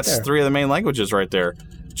languages. That's 3 of the main languages right there.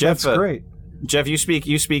 Jeff, that's great. Jeff, you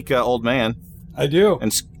speak Old Man. I do,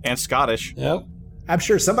 and Scottish. Yep. I'm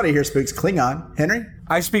sure somebody here speaks Klingon. Henry?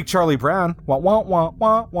 I speak Charlie Brown. Wah wah wah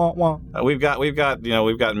wah wah wah. We've got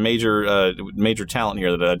major talent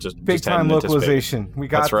here that just big time localization. Anticipated. We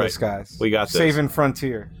got That's right. this, guys. We got this. Saving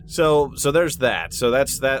Frontier. So there's that. So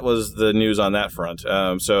that was the news on that front.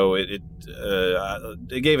 So it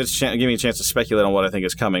gave me a chance to speculate on what I think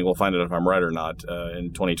is coming. We'll find out if I'm right or not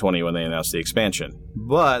in 2020 when they announce the expansion.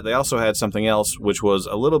 But they also had something else, which was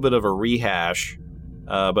a little bit of a rehash.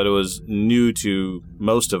 But it was new to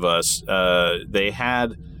most of us. They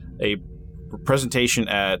had a presentation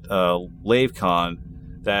at LaveCon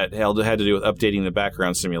that had to do with updating the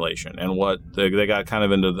background simulation and what they got kind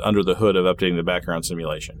of under the hood of updating the background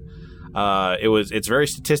simulation. It's very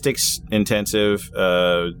statistics intensive,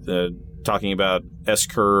 talking about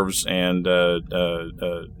S-curves and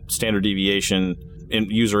standard deviation in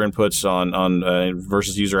user inputs on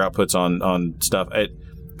versus user outputs on stuff. It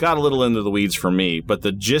got a little into the weeds for me, but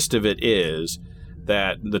the gist of it is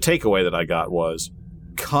that the takeaway that I got was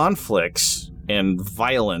conflicts and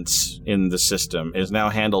violence in the system is now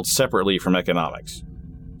handled separately from economics.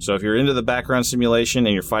 So if you're into the background simulation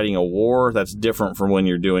and you're fighting a war, that's different from when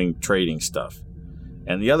you're doing trading stuff.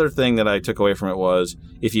 And the other thing that I took away from it was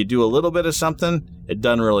if you do a little bit of something, it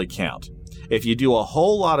doesn't really count. If you do a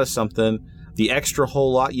whole lot of something, the extra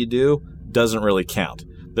whole lot you do doesn't really count.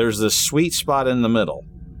 There's this sweet spot in the middle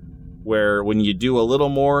where when you do a little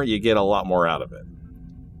more, you get a lot more out of it.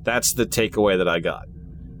 That's the takeaway that I got.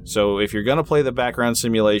 So if you're going to play the background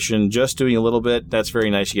simulation, just doing a little bit, that's very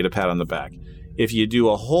nice. You get a pat on the back. If you do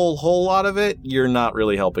a whole lot of it, you're not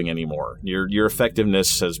really helping anymore. Your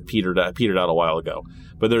effectiveness has petered out a while ago.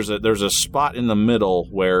 But there's a spot in the middle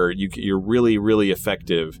where you're really, really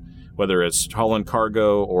effective, whether it's hauling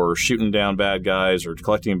cargo or shooting down bad guys or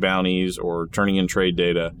collecting bounties or turning in trade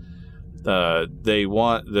data. they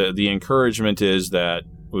want the encouragement is that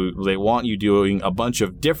they want you doing a bunch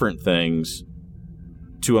of different things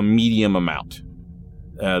to a medium amount.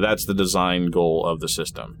 That's the design goal of the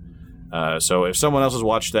system. So if someone else has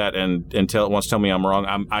watched that and wants to tell me I'm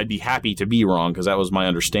wrong, I'd be happy to be wrong, because that was my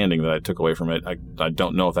understanding that I took away from it. I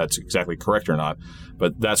don't know if that's exactly correct or not,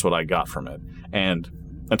 but that's what I got from it. And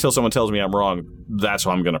until someone tells me I'm wrong, that's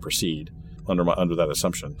how I'm going to proceed under that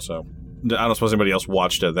assumption. So I don't suppose anybody else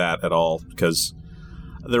watched that at all, because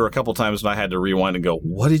there were a couple times when I had to rewind and go,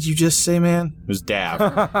 "What did you just say, man?" It was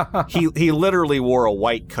Dav. He literally wore a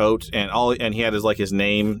white coat and he had his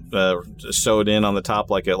name sewed in on the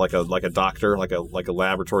top like a doctor, like a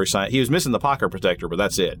laboratory scientist. He was missing the pocket protector, but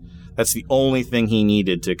that's it. That's the only thing he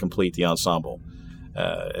needed to complete the ensemble.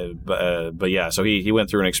 But yeah, so he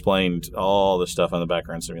went through and explained all the stuff on the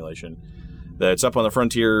background simulation. It's up on the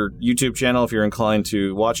Frontier YouTube channel if you're inclined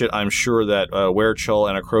to watch it. I'm sure that Werechul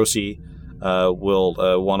and Akrosi will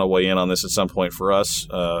want to weigh in on this at some point for us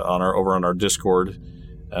over on our Discord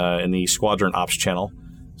in the Squadron Ops channel.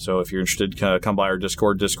 So if you're interested, come by our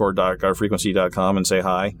Discord, discord.guardfrequency.com, and say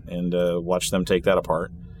hi and watch them take that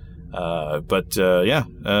apart. So that's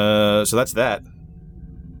that.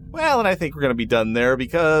 Well, and I think we're going to be done there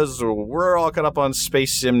because we're all caught up on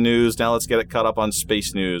space sim news. Now let's get it caught up on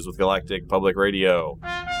space news with Galactic Public Radio.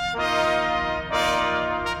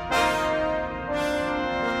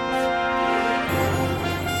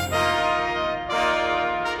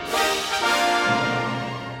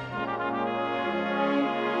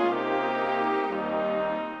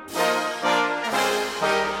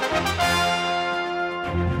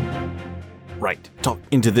 Right. Talk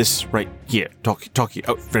into this right here. Talk here.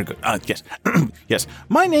 Oh, very good. Yes. Yes.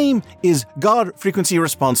 My name is Guard Frequency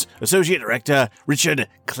Response Associate Director Richard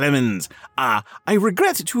Clemens. I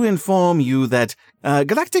regret to inform you that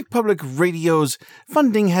Galactic Public Radio's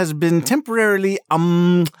funding has been temporarily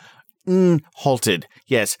halted.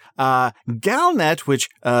 Yes. Galnet, which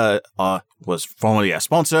was formerly a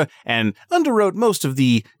sponsor and underwrote most of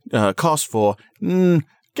the cost for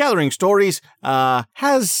gathering stories,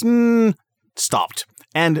 has stopped.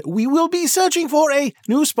 And we will be searching for a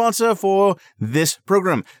new sponsor for this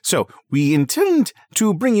program. So we intend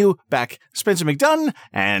to bring you back Spencer McDunn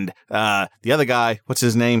and the other guy, what's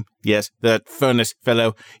his name? Yes, that Furnace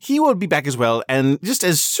fellow. He will be back as well, and just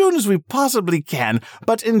as soon as we possibly can.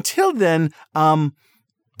 But until then,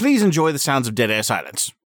 please enjoy the sounds of dead air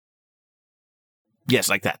silence. Yes,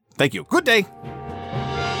 like that. Thank you. Good day.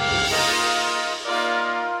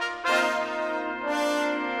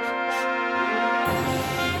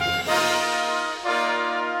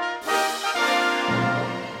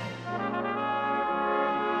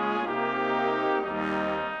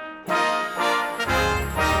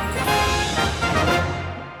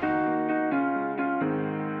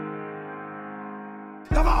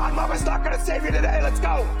 Mama's not gonna save you today. Let's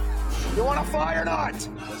go. You want to fly or not?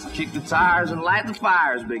 Let's kick the tires and light the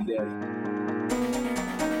fires, Big Daddy.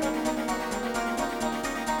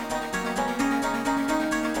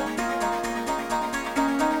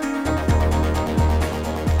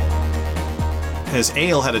 Has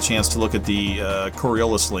Ale had a chance to look at the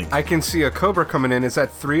Coriolis link? I can see a Cobra coming in. Is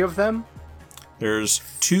that 3 of them? There's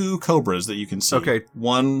 2 Cobras that you can see. Okay.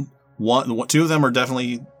 2 of them are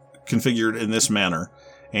definitely configured in this manner.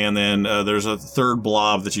 And then there's a 3rd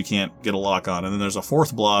blob that you can't get a lock on. And then there's a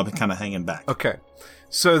 4th blob kind of hanging back. Okay.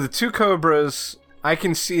 So the 2 Cobras, I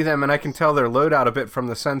can see them and I can tell their loadout a bit from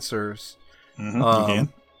the sensors. Mm-hmm, you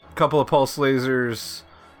can. A couple of pulse lasers.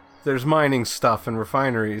 There's mining stuff and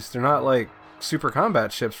refineries. They're not like super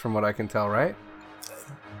combat ships from what I can tell, right?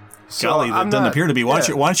 Golly, that doesn't appear to be. Why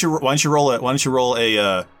don't you roll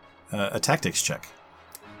a tactics check?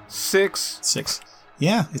 6.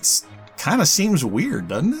 Yeah, it's kind of seems weird,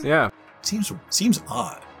 doesn't it? Yeah, seems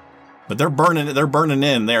odd. But they're burning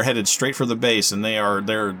in. They're headed straight for the base, and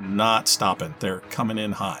they're not stopping. They're coming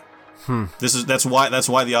in hot. That's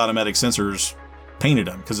why the automatic sensors painted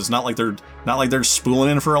them, because it's not like they're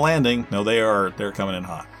spooling in for a landing. No, they're coming in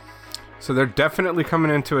hot. So they're definitely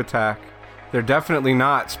coming in to attack. They're definitely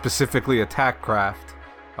not specifically attack craft,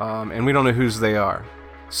 and we don't know whose they are.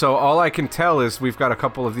 So all I can tell is we've got a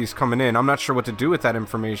couple of these coming in. I'm not sure what to do with that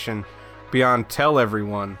information beyond tell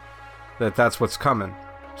everyone that that's what's coming.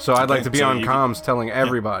 So I'd like to be on comms telling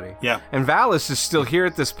everybody. Yeah. And Valis is still here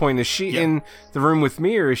at this point. Is she in the room with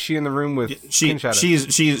me, or is she in the room with Skin Shadow?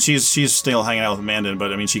 She's still hanging out with Mandan,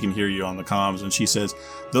 but I mean she can hear you on the comms, and she says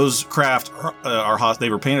those craft are hostile. They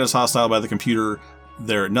were painted as hostile by the computer.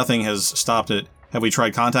 Nothing has stopped it. Have we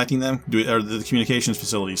tried contacting them? Are the communications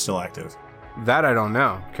facilities still active? That I don't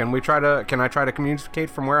know. Can I try to communicate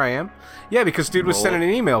from where I am? Yeah, because dude was sending an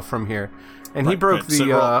email from here, and he broke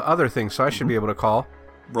the other thing, so I should be able to call.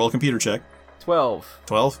 Roll a computer check. 12.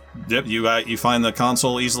 12. Yep, you find the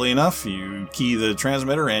console easily enough. You key the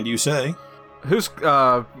transmitter, and you say, "Who's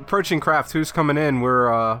approaching craft? Who's coming in?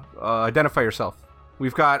 We're identify yourself.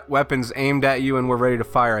 We've got weapons aimed at you, and we're ready to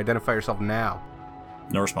fire. Identify yourself now."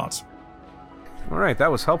 No response. All right,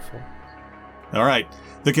 that was helpful. All right.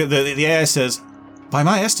 The AI says, "By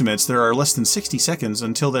my estimates, there are less than 60 seconds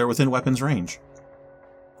until they're within weapons range.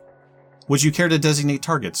 Would you care to designate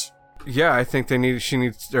targets?" Yeah, I think the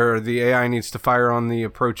AI needs to fire on the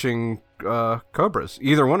approaching Cobras.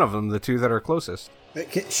 Either one of them, the two that are closest.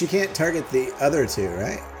 But she can't target the other two,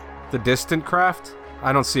 right? The distant craft?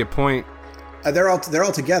 I don't see a point. They're all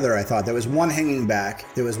together, I thought. There was one hanging back,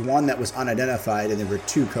 there was one that was unidentified, and there were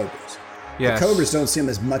two Cobras. Yes. The Cobras don't seem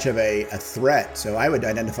as much of a threat, so I would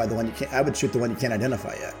identify the one you can't. I would shoot the one you can't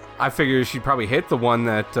identify yet. I figure she'd probably hit the one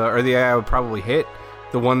that, or the AI would probably hit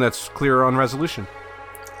the one that's clear on resolution.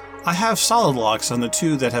 I have solid locks on the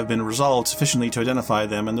two that have been resolved sufficiently to identify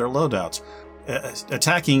them and their loadouts.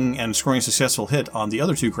 Attacking and scoring a successful hit on the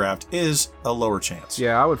other two craft is a lower chance.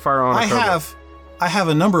 Yeah, I would fire on a Cobra. I have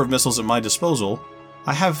a number of missiles at my disposal.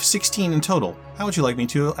 I have 16 in total. How would you like me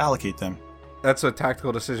to allocate them? That's a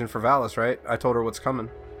tactical decision for Valis, right? I told her what's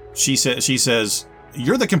coming. She says,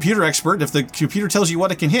 "You're the computer expert. If the computer tells you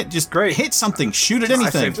what it can hit, just hit something. Shoot at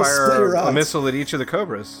anything." I say fire a missile at each of the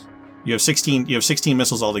Cobras. You have 16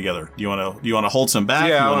 missiles altogether. Do you want to hold some back?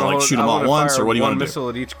 Yeah, you want to shoot them all at once, or what do you want to do? One missile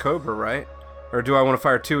at each Cobra, right? Or do I want to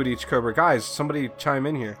fire two at each Cobra? Guys, somebody chime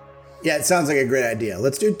in here. Yeah, it sounds like a great idea.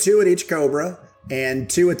 Let's do two at each Cobra. And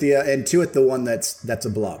two at the one that's a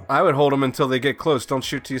blob. I would hold them until they get close. Don't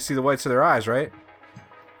shoot till you see the whites of their eyes, right?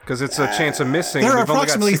 Because it's a chance of missing. There are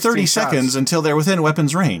approximately 30 seconds until they're within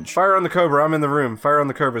weapons range. Fire on the Cobra. I'm in the room. Fire on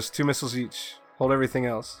the Cobras. 2 missiles each. Hold everything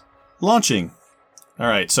else. Launching. All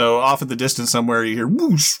right. So off at the distance somewhere, you hear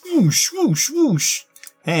whoosh, whoosh, whoosh, whoosh,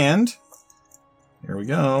 and here we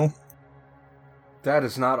go. That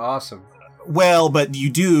is not awesome. Well, but you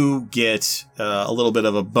do get a little bit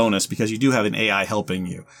of a bonus because you do have an AI helping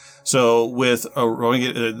you. So with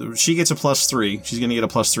she gets a +3. She's going to get a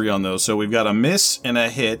 +3 on those. So we've got a miss and a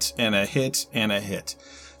hit and a hit and a hit.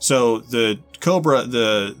 So the Cobra,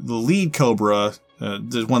 the lead Cobra,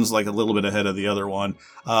 the one's like a little bit ahead of the other one.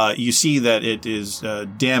 You see that it is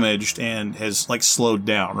damaged and has like slowed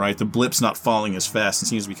down, right? The blip's not falling as fast. It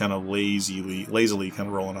seems to be kind of lazily kind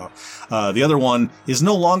of rolling off. The other one is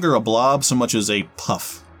no longer a blob so much as a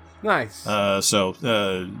puff. Nice. So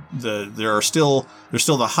there's still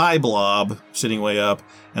the high blob sitting way up,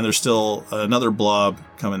 and there's still another blob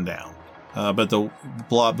coming down. But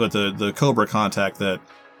the Cobra contact that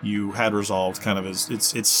you had resolved kind of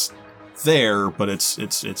it's there, but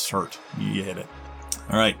it's hurt. You hit it.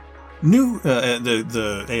 All right. New.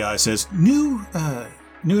 The AI says new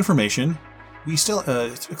information. We still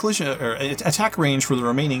collision or attack range for the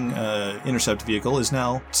remaining intercept vehicle is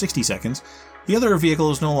now 60 seconds. The other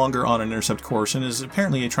vehicle is no longer on an intercept course and is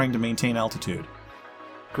apparently trying to maintain altitude.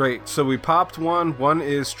 Great. So we popped one. One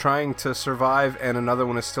is trying to survive, and another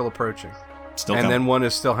one is still approaching. Then one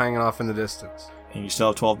is still hanging off in the distance. And you still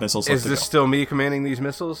have 12 missiles left to go. Is this still me commanding these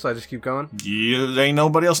missiles? So I just keep going? There ain't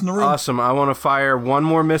nobody else in the room. Awesome. I want to fire one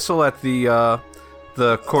more missile at the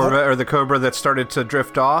Corvette or the Cobra that started to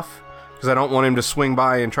drift off, because I don't want him to swing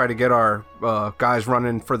by and try to get our guys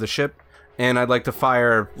running for the ship. And I'd like to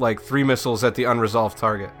fire like 3 missiles at the unresolved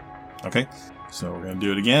target. Okay. So we're going to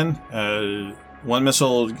do it again. One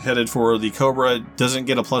missile headed for the Cobra doesn't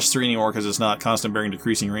get a +3 anymore because it's not constant bearing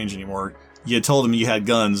decreasing range anymore. You had told him you had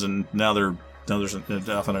guns, and now there's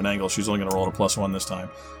off at an angle. She's only going to roll a +1 this time.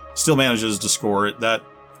 Still manages to score it. That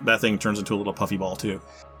thing turns into a little puffy ball too.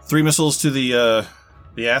 3 missiles to the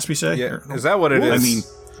asp, you say? Yeah. Is that what it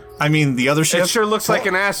is? I mean the other ship. It sure looks like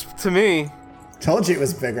an asp to me. Told you it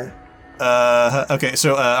was bigger. Okay.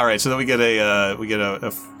 So all right. So then we get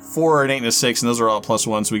a 4, an 8, and a 6, and those are all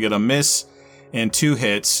 +1. So we get a miss and 2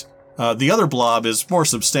 hits. The other blob is more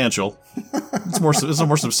substantial. It's a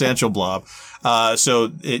more substantial blob.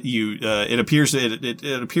 So it appears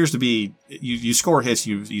to be you score hits,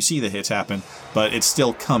 you see the hits happen, but it's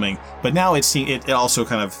still coming. But now it also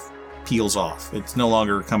kind of peels off. It's no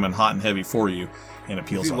longer coming hot and heavy for you, and it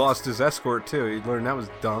peels off. He lost his escort too. He learned that was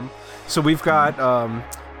dumb. So we've got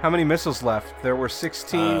how many missiles left? There were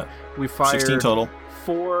 16. We fired 16 total.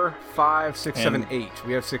 4, 5, 6, 7, 8.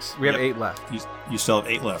 We have 6. We have 8 left. You still have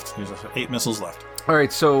 8 left. There's 8 missiles left. All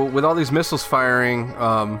right. So with all these missiles firing,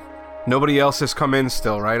 nobody else has come in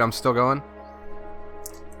still, right? I'm still going.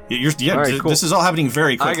 Yeah, All right, cool. This is all happening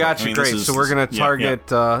very quickly. I got you, great. So we're going to target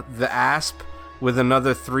the Asp with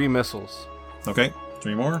another 3 missiles. Okay,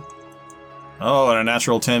 3 more. Oh, and a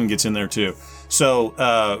natural 10 gets in there too.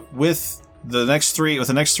 So with the next 3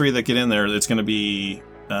 that get in there, it's going to be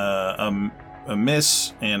a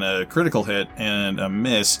miss and a critical hit and a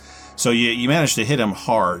miss. So you managed to hit him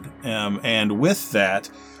hard, and with that,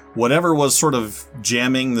 whatever was sort of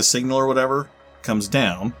jamming the signal or whatever comes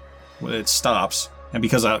down. It stops, and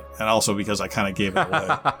also because I kind of gave it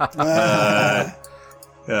away.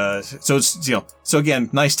 So it's so again,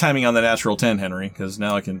 nice timing on the natural 10, Henry, because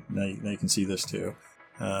now you can see this too.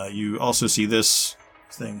 You also see this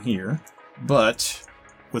thing here, but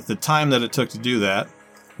with the time that it took to do that,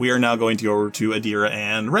 we are now going to go over to Adira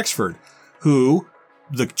and Rexford, who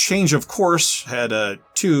the change of course had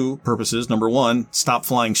 2 purposes. Number 1, stop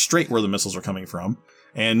flying straight where the missiles are coming from,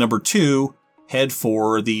 and number 2, head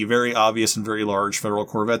for the very obvious and very large Federal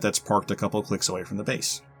Corvette that's parked a couple of clicks away from the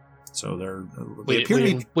base. So we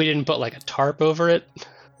didn't put like a tarp over it.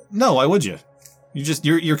 No, why would you?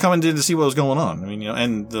 You're coming in to see what was going on. I mean,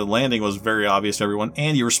 and the landing was very obvious to everyone,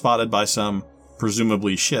 and you were spotted by some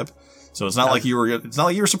presumably ship. So it's not like you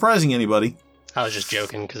were surprising anybody. I was just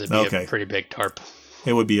joking because it'd be a pretty big tarp.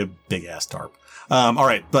 It would be a big ass tarp. All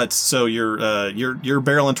right, but so you're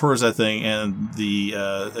barreling towards that thing, and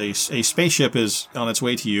a spaceship is on its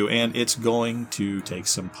way to you, and it's going to take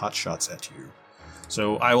some pot shots at you.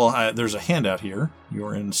 So there's a handout here.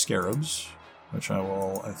 You're in Scarabs, which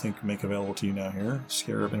I think, make available to you now here.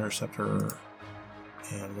 Scarab Interceptor.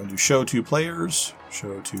 And I'm going to do show to players,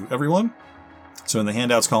 show to everyone. So in the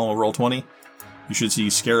handouts column of Roll20, you should see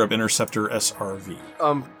Scarab Interceptor SRV.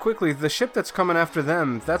 Quickly, the ship that's coming after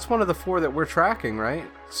them, that's one of the 4 that we're tracking, right?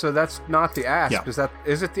 So that's not the Asp. Yeah.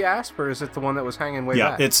 Is it the Asp, or is it the one that was hanging way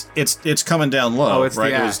back? Yeah, it's coming down low. Oh, it's right?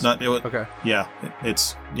 the Asp. Okay. Yeah,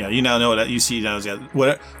 you now know that. You see now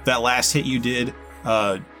what that last hit you did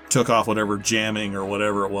took off whatever jamming or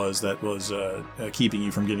whatever it was that was keeping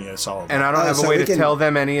you from getting a solid. And I don't have a way to tell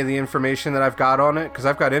them any of the information that I've got on it, because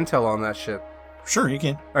I've got intel on that ship. Sure, you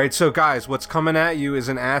can. All right, so guys, what's coming at you is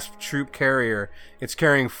an Asp troop carrier. It's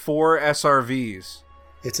carrying 4 SRVs.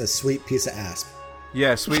 It's a sweet piece of Asp.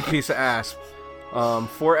 Yeah, sweet piece of Asp. 4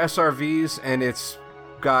 SRVs, and it's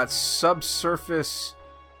got subsurface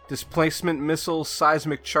displacement missiles,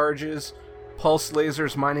 seismic charges, pulse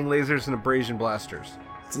lasers, mining lasers, and abrasion blasters.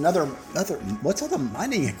 It's another. What's all the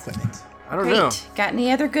mining equipment? I don't know. Got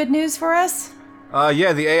any other good news for us?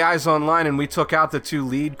 Yeah, the AI's online, and we took out the 2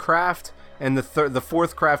 lead craft. And the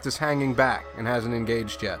 4th craft is hanging back and hasn't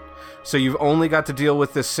engaged yet. So you've only got to deal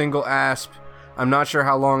with this single Asp. I'm not sure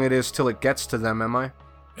how long it is till it gets to them, am I?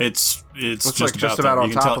 It's looks just about on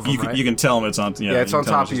top of them, right? You can tell them it's on. Yeah, it's on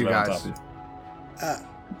top of you guys.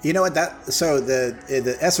 You know what? So the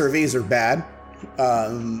SRVs are bad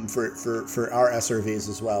for our SRVs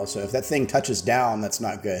as well. So if that thing touches down, that's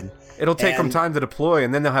not good. It'll take them time to deploy,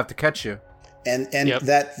 and then they'll have to catch you. And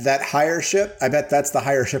that higher ship, I bet that's the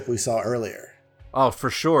higher ship we saw earlier. Oh,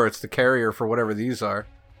 for sure. It's the carrier for whatever these are.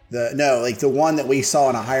 The one that we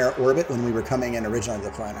saw in a higher orbit when we were coming in originally to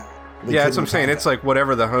the planet. Yeah, that's what I'm saying. It's like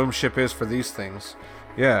whatever the home ship is for these things.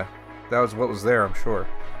 Yeah, that was what was there, I'm sure.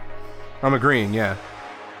 I'm agreeing, yeah.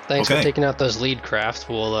 Thanks for taking out those lead craft.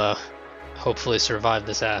 We'll hopefully survive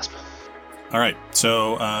this Asp. All right,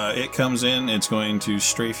 so it comes in. It's going to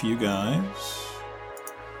strafe you guys.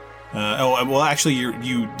 Well, actually,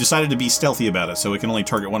 you decided to be stealthy about it, so it can only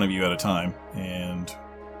target one of you at a time, and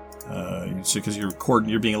because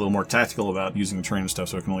you're being a little more tactical about using the terrain and stuff,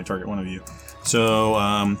 so it can only target one of you.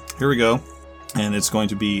 So here we go, and it's going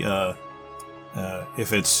to be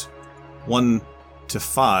if it's 1 to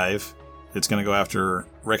 5, it's going to go after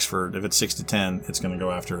Rexford. If it's 6 to 10, it's going to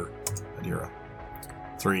go after Adira.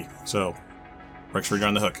 3. So Rexford, you're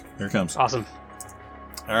on the hook. Here it comes. Awesome.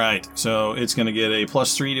 All right, so it's going to get a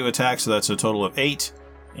 +3 to attack, so that's a total of 8.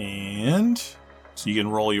 And so you can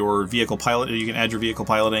roll your vehicle pilot. You can add your vehicle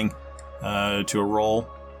piloting to a roll,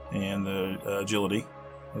 and the agility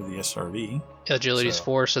of the SRV. Agility's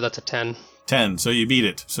 4, so that's a 10. 10, so you beat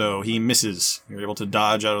it. So he misses. You're able to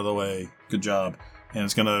dodge out of the way. Good job. And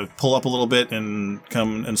it's going to pull up a little bit and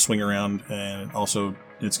come and swing around, and also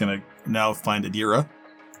it's going to now find Adira.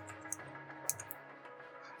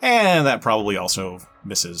 And that probably also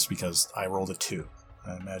misses because I rolled a 2.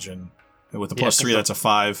 I imagine with the +3, that's a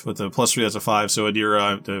 5. With the +3, that's a 5. So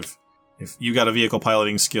Adira, if you got a vehicle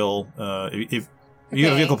piloting skill, if you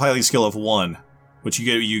have a vehicle piloting skill of 1, which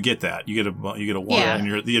you get that you get a 1,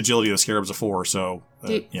 and the agility of the Scarab's a 4. So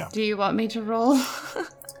do you want me to roll?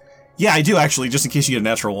 Yeah, I do actually, just in case you get a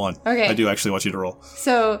natural 1. Okay. I do actually want you to roll.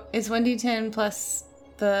 So it's 1d10 plus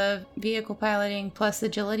the vehicle piloting plus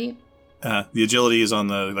agility? The agility is on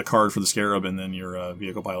the card for the Scarab, and then your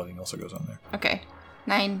vehicle piloting also goes on there. Okay.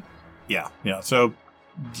 9. Yeah. So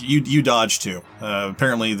you dodge too.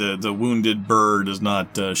 Apparently the wounded bird is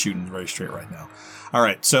not shooting very straight right now. All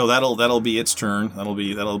right, so that'll be its turn. That'll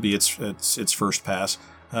be its first pass.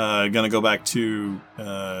 Gonna go back to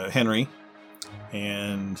Henry,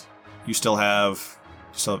 and you still have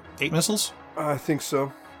 8 missiles. I think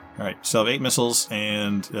so. All right, so 8 missiles,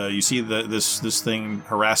 and you see this thing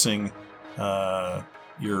harassing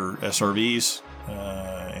your SRVs,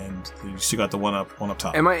 and you still got the one up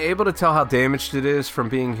top. Am I able to tell how damaged it is from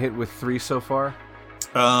being hit with 3 so far?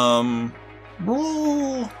 Roll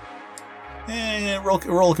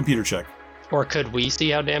a computer check. Or could we see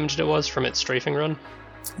how damaged it was from its strafing run?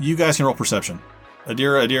 You guys can roll perception.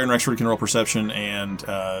 Adira and Rexford can roll perception, and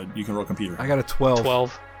you can roll computer. I got a 12.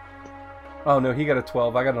 12. Oh, no, he got a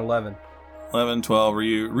 12. I got an 11. 11, 12.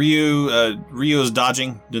 Ryu is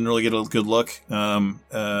dodging. Didn't really get a good look.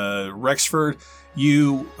 Rexford,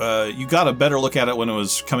 you got a better look at it when it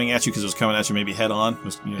was coming at you, because it was coming at you maybe head on.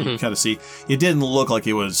 You kind of see. It didn't look like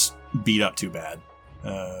it was beat up too bad.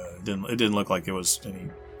 It didn't look like it was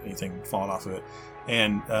anything falling off of it.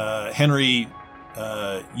 And Henry,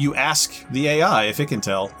 you ask the AI if it can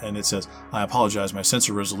tell, and it says, "I apologize, my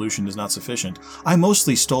sensor resolution is not sufficient. I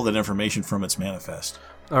mostly stole that information from its manifest."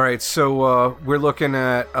 All right, so we're looking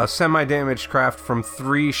at a semi-damaged craft from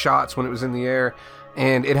 3 shots when it was in the air,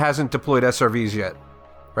 and it hasn't deployed SRVs yet,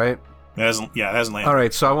 right? It hasn't landed. All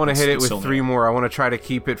right, so I want to hit it with 3 more. I want to try to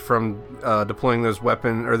keep it from deploying those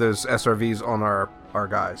those SRVs on our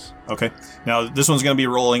guys. Okay. Now this one's going to be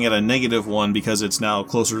rolling at a -1 because it's now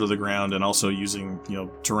closer to the ground and also using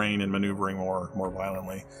terrain and maneuvering more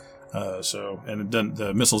violently.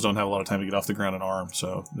 The missiles don't have a lot of time to get off the ground and arm,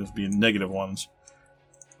 so there's be -1s.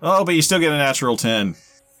 Oh, but you still get a natural 10.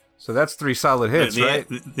 So that's 3 solid hits, right?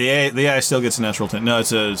 The AI still gets a natural 10. No,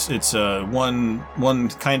 it's one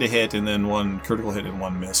kind of hit and then 1 critical hit and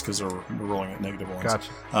 1 miss because we're rolling at -1s. Gotcha.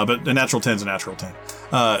 But the natural 10 is a natural 10.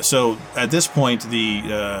 So at this point,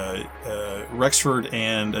 the Rexford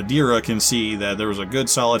and Adira can see that there was a good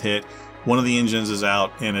solid hit. One of the engines is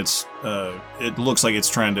out, and it looks like it's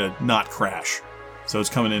trying to not crash. So it's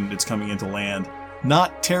coming into land,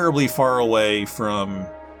 not terribly far away from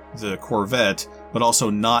the Corvette, but also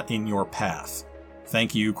not in your path.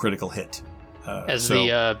 Thank you, critical hit. As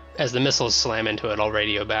the missiles slam into it, I'll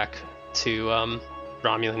radio back to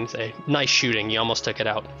Romulan and say, "Nice shooting. You almost took it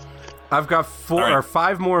out." I've got 4 or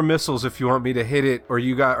 5 more missiles if you want me to hit it, or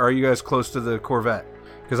are you guys close to the Corvette?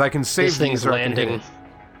 Because I can save this thing's these or I can hit landing. it.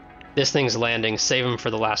 This thing's landing. Save them for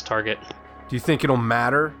the last target. Do you think it'll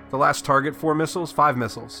matter? The last target 4 missiles, 5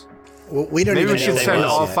 missiles. Well, we don't. Maybe even we should know send that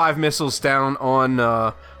all yet. 5 missiles down on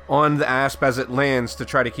the Asp as it lands to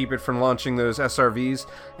try to keep it from launching those SRVs,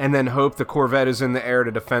 and then hope the Corvette is in the air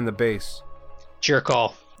to defend the base. It's your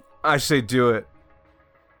call. I say do it.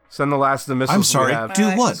 Send the last of the missiles. I'm sorry. we have. Do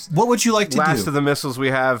what? What would you like to do? Last of the missiles we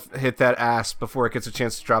have hit that Asp before it gets a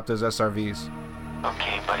chance to drop those SRVs.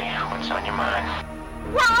 Okay, buddy, what's on your mind?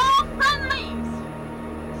 We're all friendlies!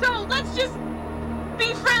 So let's just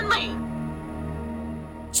be friendly!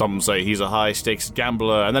 Some say he's a high-stakes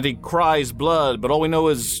gambler and that he cries blood, but all we know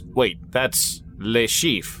is... Wait, that's Le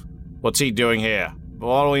Chiffre. What's he doing here?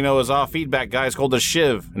 All we know is our feedback guy is called the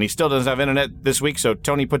Shiv, and he still doesn't have internet this week, so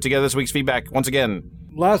Tony put together this week's feedback once again.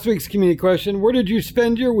 Last week's community question, where did you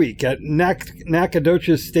spend your week? At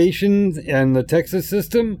Nacogdoches Station and the Texas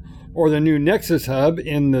system, or the new Nexus hub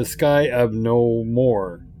in the sky of No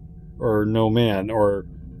More? Or No Man, or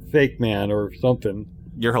Fake Man, or something.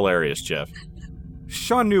 You're hilarious, Jeff.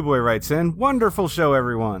 Sean Newboy writes in, wonderful show,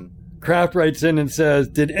 everyone. Kraft writes in and says,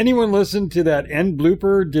 did anyone listen to that end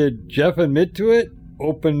blooper? Did Jeff admit to it?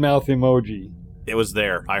 Open mouth emoji. It was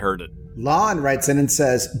there. I heard it. Lon writes in and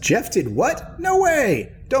says, Jeff did what? No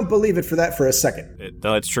way! Don't believe it for that for a second.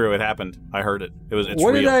 No, it's true. It happened. I heard it. It's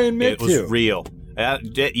what real. Did I admit to? It was real.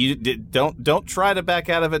 Don't try to back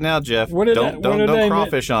out of it now, Jeff. Don't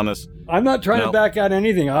crawfish on us. I'm not trying to back out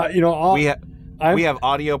anything. We have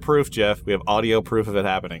audio proof, Jeff. We have audio proof of it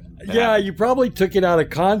happening. You probably took it out of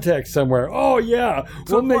context somewhere. Oh, yeah.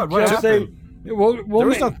 We'll make Jeff say... There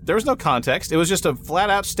was no context. It was just a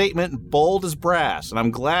flat-out statement, bold as brass. And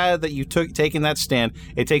I'm glad that you taken that stand.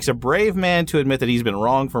 It takes a brave man to admit that he's been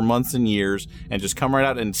wrong for months and years and just come right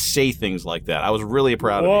out and say things like that. I was really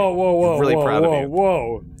proud of you.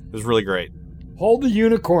 Whoa. It was really great. Hold the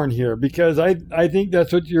unicorn here, because I think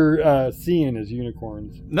that's what you're seeing is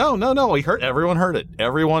unicorns. No. Everyone heard it.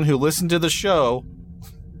 Everyone who listened to the show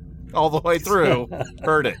all the way through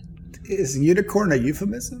heard it. Is unicorn a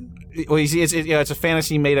euphemism? Well, you see, it's a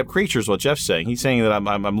fantasy made-up creature is what Jeff's saying. He's saying that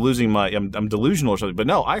I'm losing I'm delusional or something. But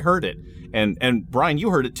no, I heard it. And Brian, you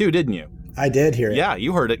heard it too, didn't you? I did hear it. Yeah,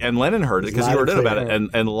 you heard it, and Lennon heard it because he wrote in about it,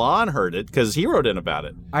 and Lon heard it because he wrote in about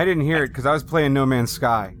it. I didn't hear it because I was playing No Man's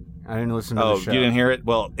Sky. I didn't listen to the show. Oh, you didn't hear it?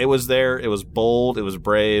 Well, it was there. It was bold. It was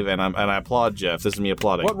brave, and I applaud Jeff. This is me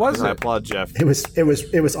applauding. What was it? I applaud Jeff. It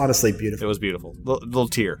was honestly beautiful. It was beautiful. Little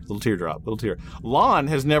teardrop. Lon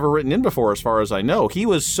has never written in before, as far as I know. He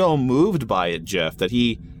was so moved by it, Jeff, that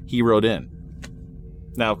he wrote in.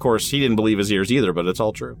 Now, of course, he didn't believe his ears either, but it's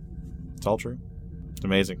all true. It's all true. It's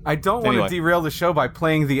amazing. I don't want to derail the show by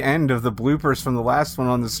playing the end of the bloopers from the last one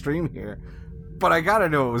on the stream here, but I gotta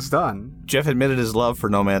know it was done. Jeff admitted his love for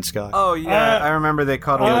No Man's Sky. Oh yeah, I remember they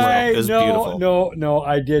cuddled. It was beautiful. No,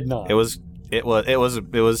 I did not. It was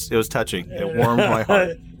touching. It warmed my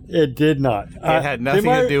heart. It did not. It had nothing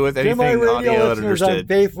to do with anything audio editors did. I'm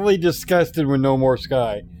faithfully disgusted with No More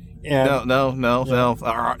Sky. And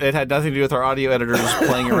No. It had nothing to do with our audio editors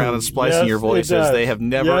playing around and splicing your voices. They have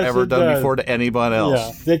never ever done before to anyone else.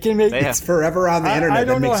 Yeah, they can make it's forever on the internet. I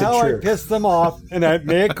don't know how I pissed them off, and I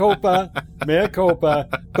mea culpa,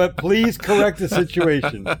 but please correct the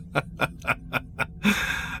situation.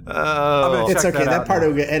 Oh, it's okay. That part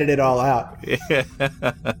will get edited all out. Yeah.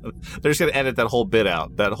 They're just gonna edit that whole bit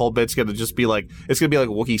out. That whole bit's gonna just be like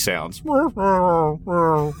Wookiee sounds.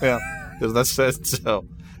 Yeah, because that's so.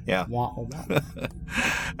 Yeah.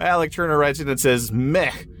 Alec Turner writes in and says,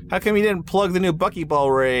 "Meh. How come you didn't plug the new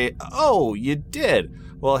Buckyball Ray? Oh, you did.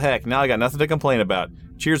 Well, heck, now I got nothing to complain about.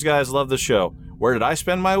 Cheers, guys. Love the show. Where did I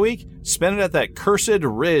spend my week? Spend it at that cursed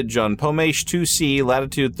ridge on Pomesh 2C,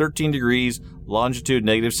 latitude 13 degrees, longitude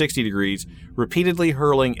negative 60 degrees, repeatedly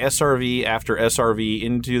hurling SRV after SRV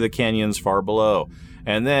into the canyons far below.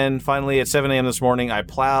 And then, finally, at 7 a.m. this morning, I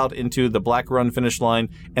plowed into the Black Run finish line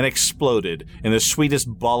and exploded in the sweetest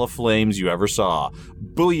ball of flames you ever saw.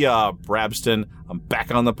 Booyah, Brabston. I'm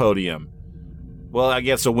back on the podium." Well, I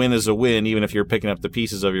guess a win is a win, even if you're picking up the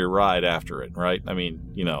pieces of your ride after it, right? I mean,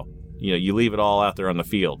 you leave it all out there on the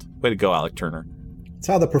field. Way to go, Alec Turner. That's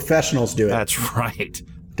how the professionals do it. That's right.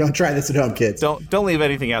 Don't try this at home, kids. Don't leave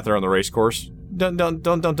anything out there on the race course. Don't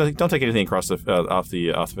take anything across the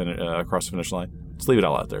finish line. Just leave it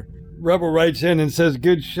all out there. Rebel writes in and says,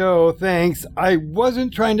 "Good show, thanks. I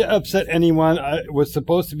wasn't trying to upset anyone. I was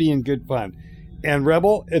supposed to be in good fun." And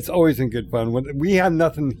Rebel, it's always in good fun. We have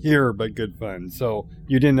nothing here but good fun. So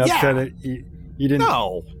you didn't upset it. You didn't.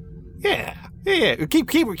 No. Yeah.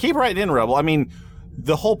 Keep writing in, Rebel. I mean,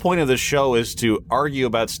 the whole point of this show is to argue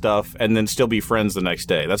about stuff and then still be friends the next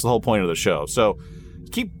day. That's the whole point of the show. So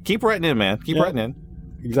keep writing in, man. Keep writing in.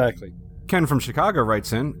 Exactly. Ken from Chicago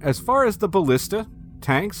writes in, "As far as the ballista,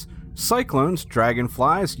 tanks, cyclones,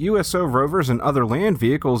 dragonflies, USO rovers, and other land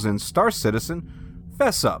vehicles in Star Citizen,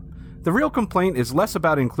 fess up. The real complaint is less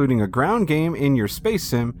about including a ground game in your space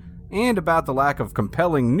sim and about the lack of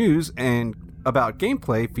compelling news and about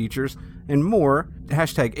gameplay features and more,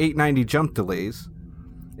 hashtag 890 jump delays.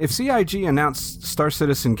 If CIG announced Star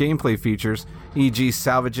Citizen gameplay features, e.g.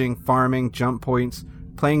 salvaging, farming, jump points,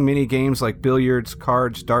 playing mini games like billiards,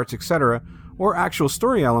 cards, darts, etc., or actual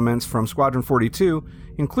story elements from Squadron 42,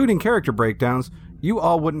 including character breakdowns, you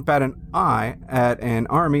all wouldn't bat an eye at an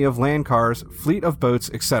army of land cars, fleet of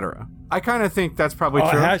boats, etc." I kind of think that's probably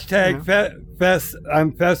true. Hashtag fess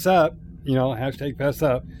up. Hashtag fess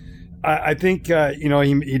up. I think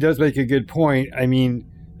he does make a good point. I mean,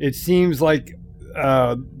 it seems like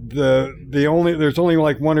there's only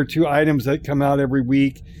like one or two items that come out every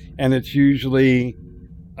week, and it's usually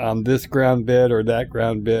this ground bit or that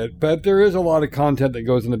ground bit. But there is a lot of content that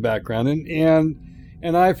goes in the background,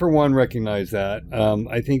 and I for one recognize that.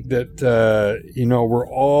 I think that we're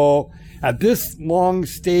all at this long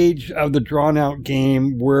stage of the drawn out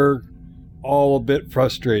game. We're all a bit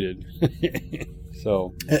frustrated.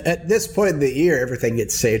 So at this point in the year, everything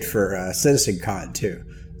gets saved for CitizenCon too.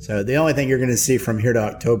 So the only thing you're going to see from here to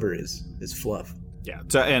October is fluff. Yeah,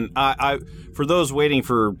 and I for those waiting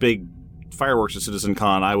for big fireworks at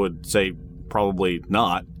CitizenCon, I would say probably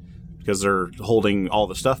not, because they're holding all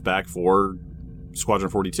the stuff back for Squadron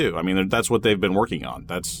 42. I mean, that's what they've been working on.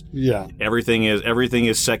 Everything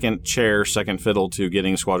is second fiddle to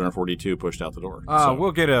getting Squadron 42 pushed out the door.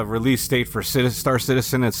 We'll get a release date for Star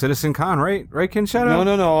Citizen at CitizenCon, right, Ken Shadow?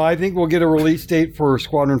 No. I think we'll get a release date for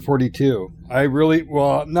Squadron 42.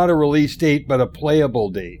 Not a release date, but a playable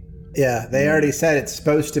date. Yeah, they already said it's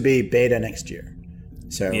supposed to be beta next year.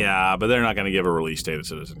 So yeah, but they're not going to give a release date at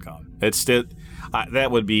CitizenCon. It's still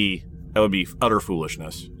that would be utter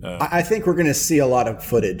foolishness. I think we're going to see a lot of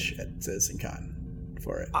footage at CitizenCon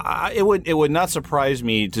for it. It would not surprise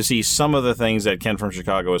me to see some of the things that Ken from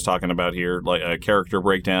Chicago is talking about here, like character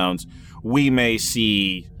breakdowns. We may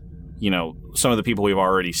see, some of the people we've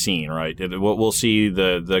already seen, right? We'll see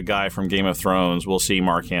the guy from Game of Thrones. We'll see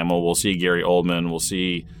Mark Hamill. We'll see Gary Oldman. We'll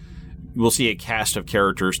see a cast of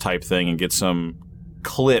characters type thing and get some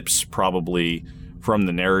clips probably from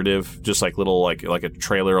the narrative, just like little like a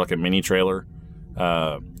trailer, like a mini trailer.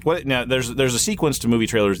 Now there's a sequence to movie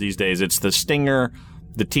trailers these days. It's the stinger,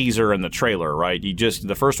 the teaser, and the trailer, right?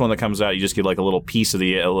 The first one that comes out, you just get like a little piece of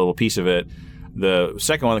it. The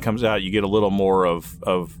second one that comes out, you get a little more of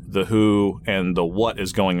the who and the what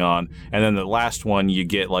is going on, and then the last one you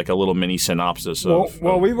get like a little mini synopsis of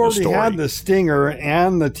we've already had the stinger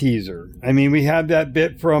and the teaser. I mean, we had that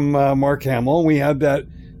bit from Mark Hamill. We had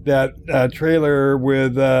that trailer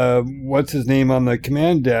with what's his name on the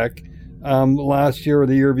command deck last year or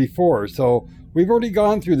the year before. So we've already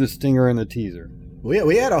gone through the stinger and the teaser.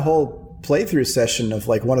 We had a whole playthrough session of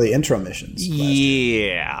like one of the intro missions.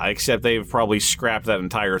 Yeah, except they've probably scrapped that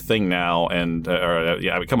entire thing now. And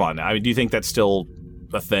come on now. I mean, do you think that's still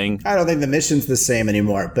a thing? I don't think the mission's the same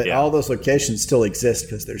anymore, but all those locations still exist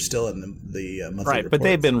because they're still in the monthly right. reports. But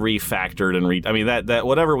they've been refactored and I mean that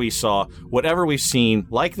whatever we saw, whatever we've seen,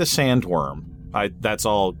 like the sandworm. That's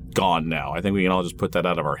all gone now. I think we can all just put that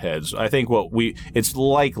out of our heads. I think it's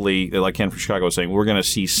likely, like Ken from Chicago was saying, we're going to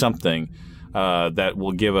see something that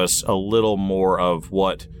will give us a little more of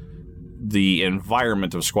what the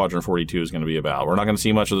environment of Squadron 42 is going to be about. We're not going to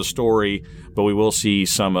see much of the story, but we will see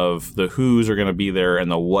some of the who's are going to be there and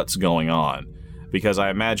the what's going on, because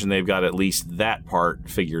I imagine they've got at least that part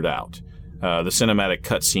figured out. The cinematic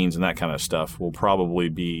cutscenes and that kind of stuff will probably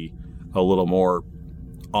be a little more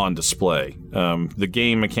on display. The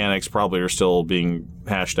game mechanics probably are still being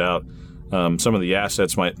hashed out. Some of the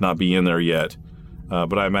assets might not be in there yet.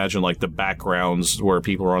 But I imagine like the backgrounds where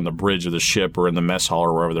people are on the bridge of the ship or in the mess hall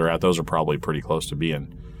or wherever they're at, those are probably pretty close to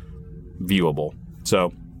being viewable.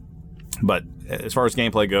 So, but as far as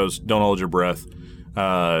gameplay goes, don't hold your breath.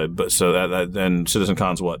 But so and Citizen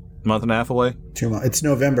Con's what, month and a half away? 2 months. It's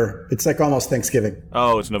November. It's like almost Thanksgiving.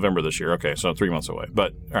 Oh, it's November this year. Okay, so 3 months away.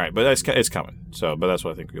 But all right, but it's coming. So, but that's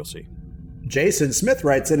what I think you'll see. Jason Smith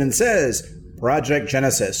writes in and says, Project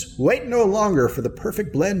Genesis. Wait no longer for the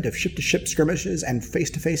perfect blend of ship-to-ship skirmishes and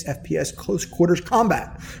face-to-face FPS close-quarters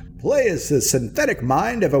combat. Play as the synthetic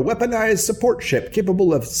mind of a weaponized support ship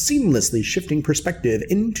capable of seamlessly shifting perspective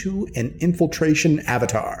into an infiltration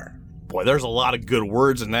avatar. Boy, there's a lot of good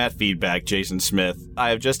words in that feedback, Jason Smith. I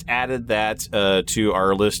have just added that to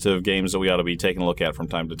our list of games that we ought to be taking a look at from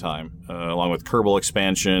time to time, along with Kerbal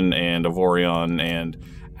Expansion and Avorion and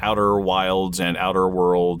Outer Wilds and Outer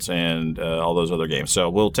Worlds and all those other games. So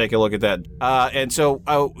we'll take a look at that. And so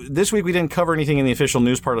this week we didn't cover anything in the official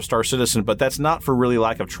news part of Star Citizen, but that's not for really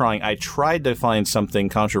lack of trying. I tried to find something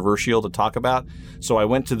controversial to talk about. So I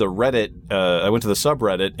went to the Reddit, I went to the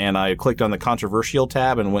subreddit, and I clicked on the controversial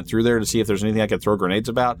tab and went through there to see if there's anything I could throw grenades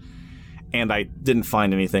about. And I didn't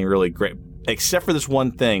find anything really great, except for this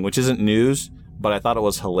one thing, which isn't news, but I thought it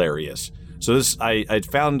was hilarious. So this, I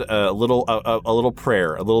found a little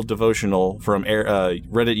prayer, a little devotional from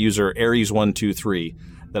Reddit user Aries123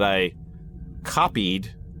 that I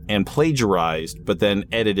copied and plagiarized, but then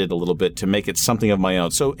edited a little bit to make it something of my own.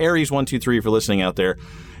 So Aries123, if you're listening out there,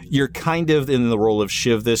 you're kind of in the role of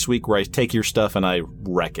Shiv this week, where I take your stuff and I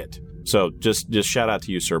wreck it. So just shout out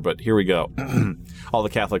to you, sir. But here we go. All the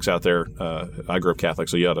Catholics out there, I grew up Catholic,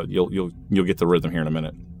 so you'll get the rhythm here in a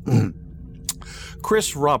minute.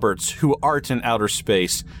 Chris Roberts, who art in outer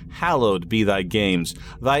space, hallowed be thy games.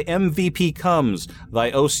 Thy MVP comes,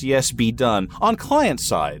 thy OCS be done, on client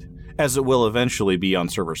side, as it will eventually be on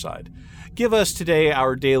server side. Give us today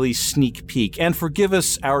our daily sneak peek, and forgive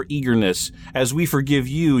us our eagerness, as we forgive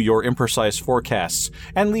you your imprecise forecasts,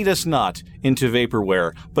 and lead us not into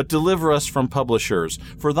vaporware, but deliver us from publishers.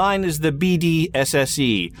 For thine is the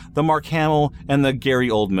BDSSE, the Mark Hamill, and the Gary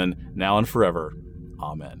Oldman, now and forever.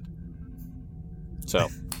 Amen. So,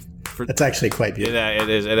 that's actually quite beautiful. It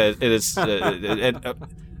is a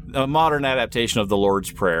modern adaptation of the Lord's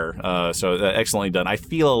Prayer. So excellently done. I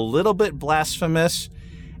feel a little bit blasphemous,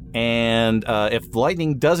 and if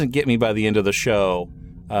lightning doesn't get me by the end of the show,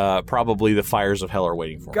 probably the fires of hell are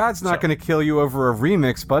waiting for me. God's not going to kill you over a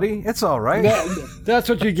remix, buddy. It's all right. That's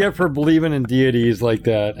what you get for believing in deities like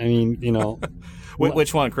that. I mean, you know.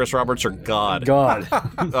 Which one, Chris Roberts or God? God.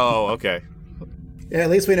 Oh, okay. Yeah, at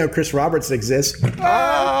least we know Chris Roberts exists.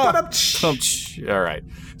 All right.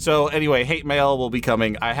 So anyway, hate mail will be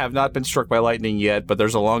coming. I have not been struck by lightning yet, but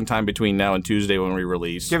there's a long time between now and Tuesday when we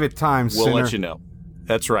release. Give it time, We'll sinner. let you know.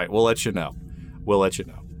 That's right. We'll let you know.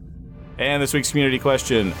 And this week's community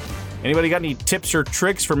question. Anybody got any tips or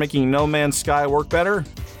tricks for making No Man's Sky work better?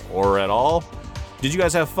 Or at all? Did you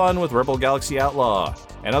guys have fun with Rebel Galaxy Outlaw?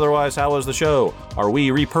 And otherwise, how was the show? Are we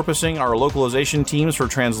repurposing our localization teams for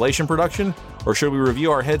translation production? Or should we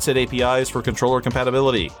review our headset APIs for controller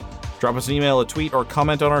compatibility? Drop us an email, a tweet, or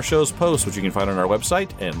comment on our show's post, which you can find on our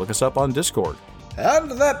website, and look us up on Discord.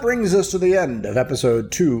 And that brings us to the end of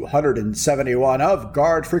episode 271 of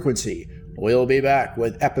Guard Frequency. We'll be back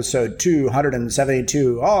with episode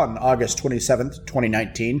 272 on August 27th,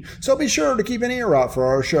 2019, so be sure to keep an ear out for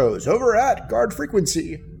our shows over at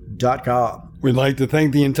guardfrequency.com. We'd like to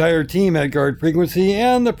thank the entire team at Guard Frequency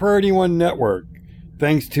and the Priority One Network.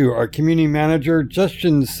 Thanks to our community manager,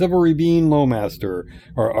 Justin Silvery Bean Lowmaster,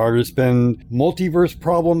 our artist Ben Multiverse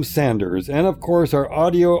Problem Sanders, and of course our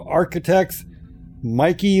audio architects,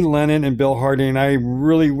 Mikey, Lennon, and Bill Harding. I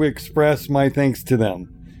really express my thanks to them.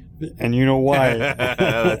 And you know why.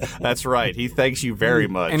 That's right. He thanks you very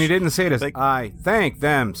much. And he didn't say it as, I thank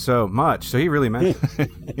them so much. So he really meant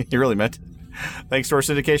it. He really meant it. Thanks to our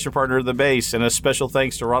syndication partner, The Base, and a special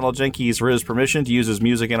thanks to Ronald Jenkins for his permission to use his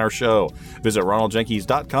music in our show. Visit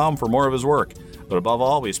ronaldjenkins.com for more of his work. But above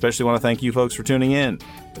all, we especially want to thank you folks for tuning in.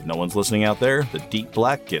 If no one's listening out there, the deep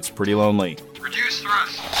black gets pretty lonely. Reduce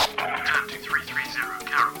thrust. 10-2330,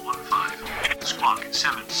 Carol 15. Squawk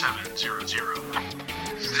 7700.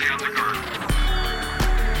 Stay on the guard.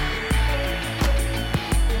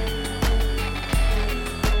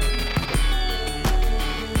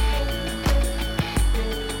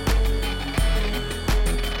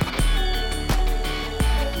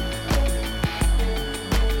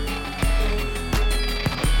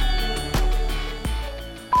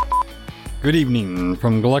 Good evening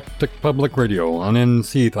from Galactic Public Radio on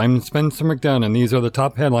NCEAT. I'm Spencer McDonough, and these are the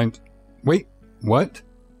top headlines. Wait, what?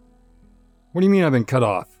 What do you mean I've been cut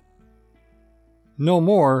off? No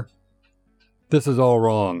more? This is all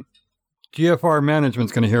wrong. GFR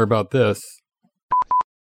management's going to hear about this.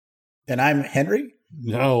 And I'm Henry?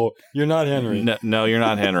 No, you're not Henry. No, you're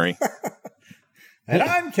not Henry. And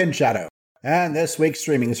I'm Ken Shadow. And this week's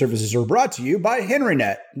streaming services are brought to you by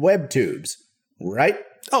HenryNet WebTubes. Right?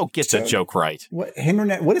 Oh, get the joke right. What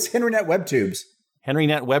HenryNet? What is HenryNet WebTubes?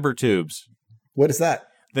 HenryNet Weber Tubes. What is that?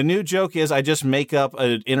 The new joke is I just make up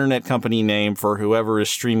an internet company name for whoever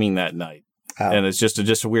is streaming that night. Oh. And it's just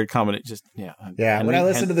a weird comment. Yeah. When I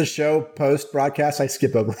listen to the show post broadcast, I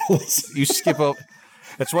skip over all this. You skip over.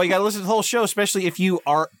 That's why you got to listen to the whole show, especially if you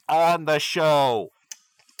are on the show.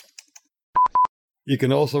 You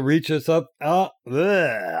can also reach us up.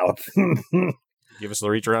 Give us the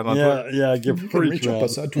reach around on Twitter. Yeah, give reach up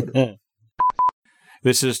us on Twitter.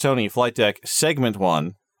 This is Tony, Flight Deck, Segment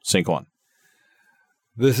 1, Sync 1.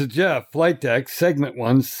 This is Jeff, Flight Deck, Segment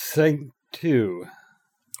 1, Sync 2.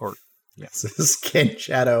 This is Ken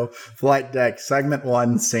Shadow, Flight Deck, Segment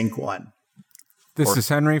 1, Sync 1. This is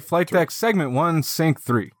Henry, Flight Deck, Segment 1, Sync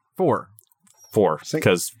 3. 4.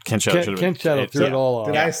 Because Ken Shadow should have been. Ken Shadow threw it all off.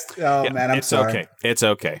 Man, I'm sorry. It's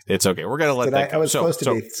okay. We're going to let that go. I was supposed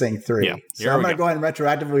to be Sync 3. Yeah, so I'm going to go ahead and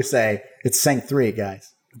retroactively say it's Sync 3, guys.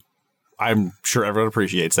 I'm sure everyone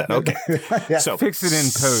appreciates that. Okay. Yeah. So fix it in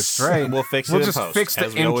post, right? We'll fix it in post. We'll just fix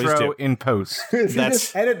the intro in post. If you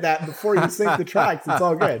just edit that before you sync the tracks, it's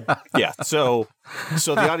all good. Yeah. So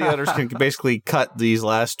the audio editors can basically cut these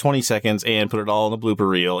last 20 seconds and put it all in the blooper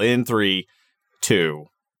reel in 3, 2.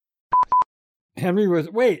 Henry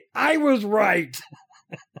I was right.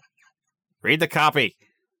 Read the copy.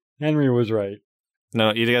 Henry was right.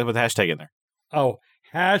 No, you got to put the hashtag in there. Oh,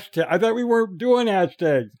 hashtag. I thought we weren't doing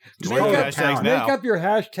hashtags. Make up your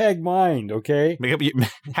hashtag mind, okay? Make up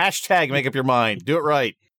your mind. Do it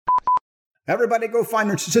right. Everybody go find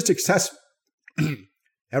your statistics test.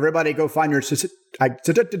 Everybody go find your stutter.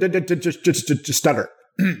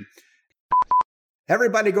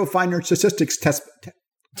 Everybody go find your statistics test.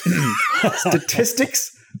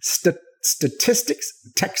 Statistics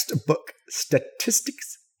textbook.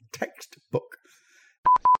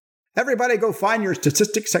 Everybody go find your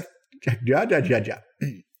statistics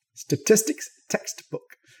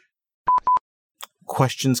textbook.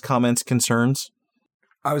 Questions, comments, concerns?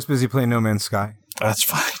 I was busy playing No Man's Sky. That's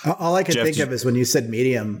fine. All I can think of is when you said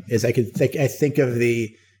medium is I think of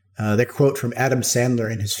the quote from Adam Sandler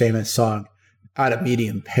in his famous song, "At a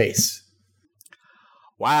medium pace."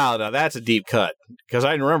 Wow, now that's a deep cut because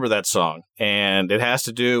I remember that song, and it has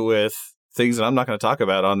to do with things that I'm not going to talk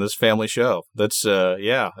about on this family show. That's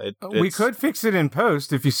we could fix it in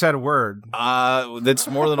post if you said a word. That's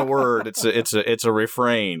more than a word. It's a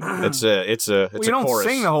refrain. It's a you don't chorus.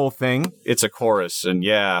 Sing the whole thing. It's a chorus, and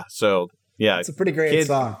it's a pretty great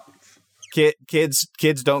song. Kids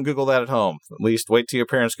don't Google that at home. At least wait till your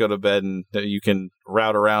parents go to bed and you can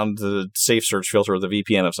route around the safe search filter with a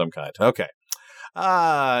VPN of some kind. Okay.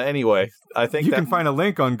 Anyway, I think you can find a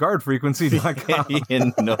link on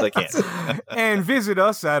guardfrequency.com. No, they can't. And visit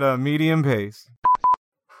us at a medium pace.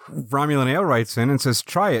 Romulan Ale writes in and says,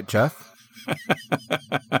 "Try it, Jeff."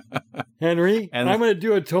 Henry, and I'm going to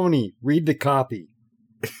do a Tony. Read the copy.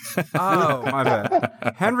 Oh, my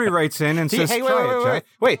bad. Henry writes in and says, "Try it, Jeff."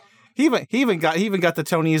 Wait. He even got the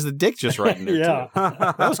Tony is the dick just right in there. Yeah,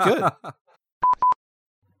 that was good.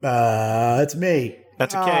 That's me.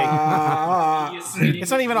 That's a K. It's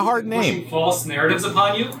not even a hard name. False narratives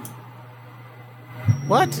upon you.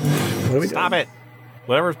 What? What Stop it.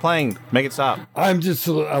 Whatever's playing, make it stop. I'm just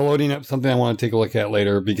loading up something I want to take a look at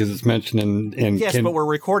later because it's mentioned in Yes, but we're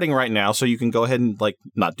recording right now, so you can go ahead and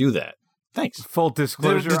not do that. Thanks. Full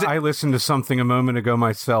disclosure, I listened to something a moment ago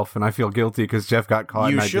myself, and I feel guilty because Jeff got caught.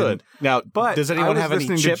 You and I should. Didn't. Now, but does anyone have any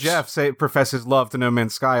chips? To Jeff profess his love to No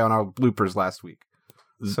Man's Sky on our bloopers last week.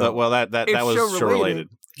 So, well, that was show related.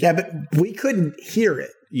 Yeah, but we couldn't hear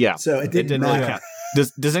it. Yeah, so it didn't matter. Really count.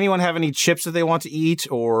 Does anyone have any chips that they want to eat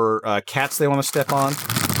or cats they want to step on?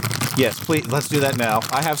 Yes, please. Let's do that now.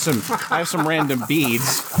 I have some random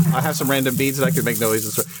beads. I have some random beads that I could make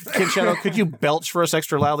noises. Kinchano, could you belch for us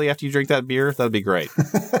extra loudly after you drink that beer? That'd be great.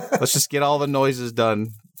 Let's just get all the noises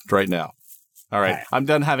done right now. All right. I'm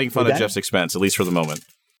done having fun at Jeff's expense, at least for the moment.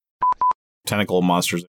 Tentacle monsters.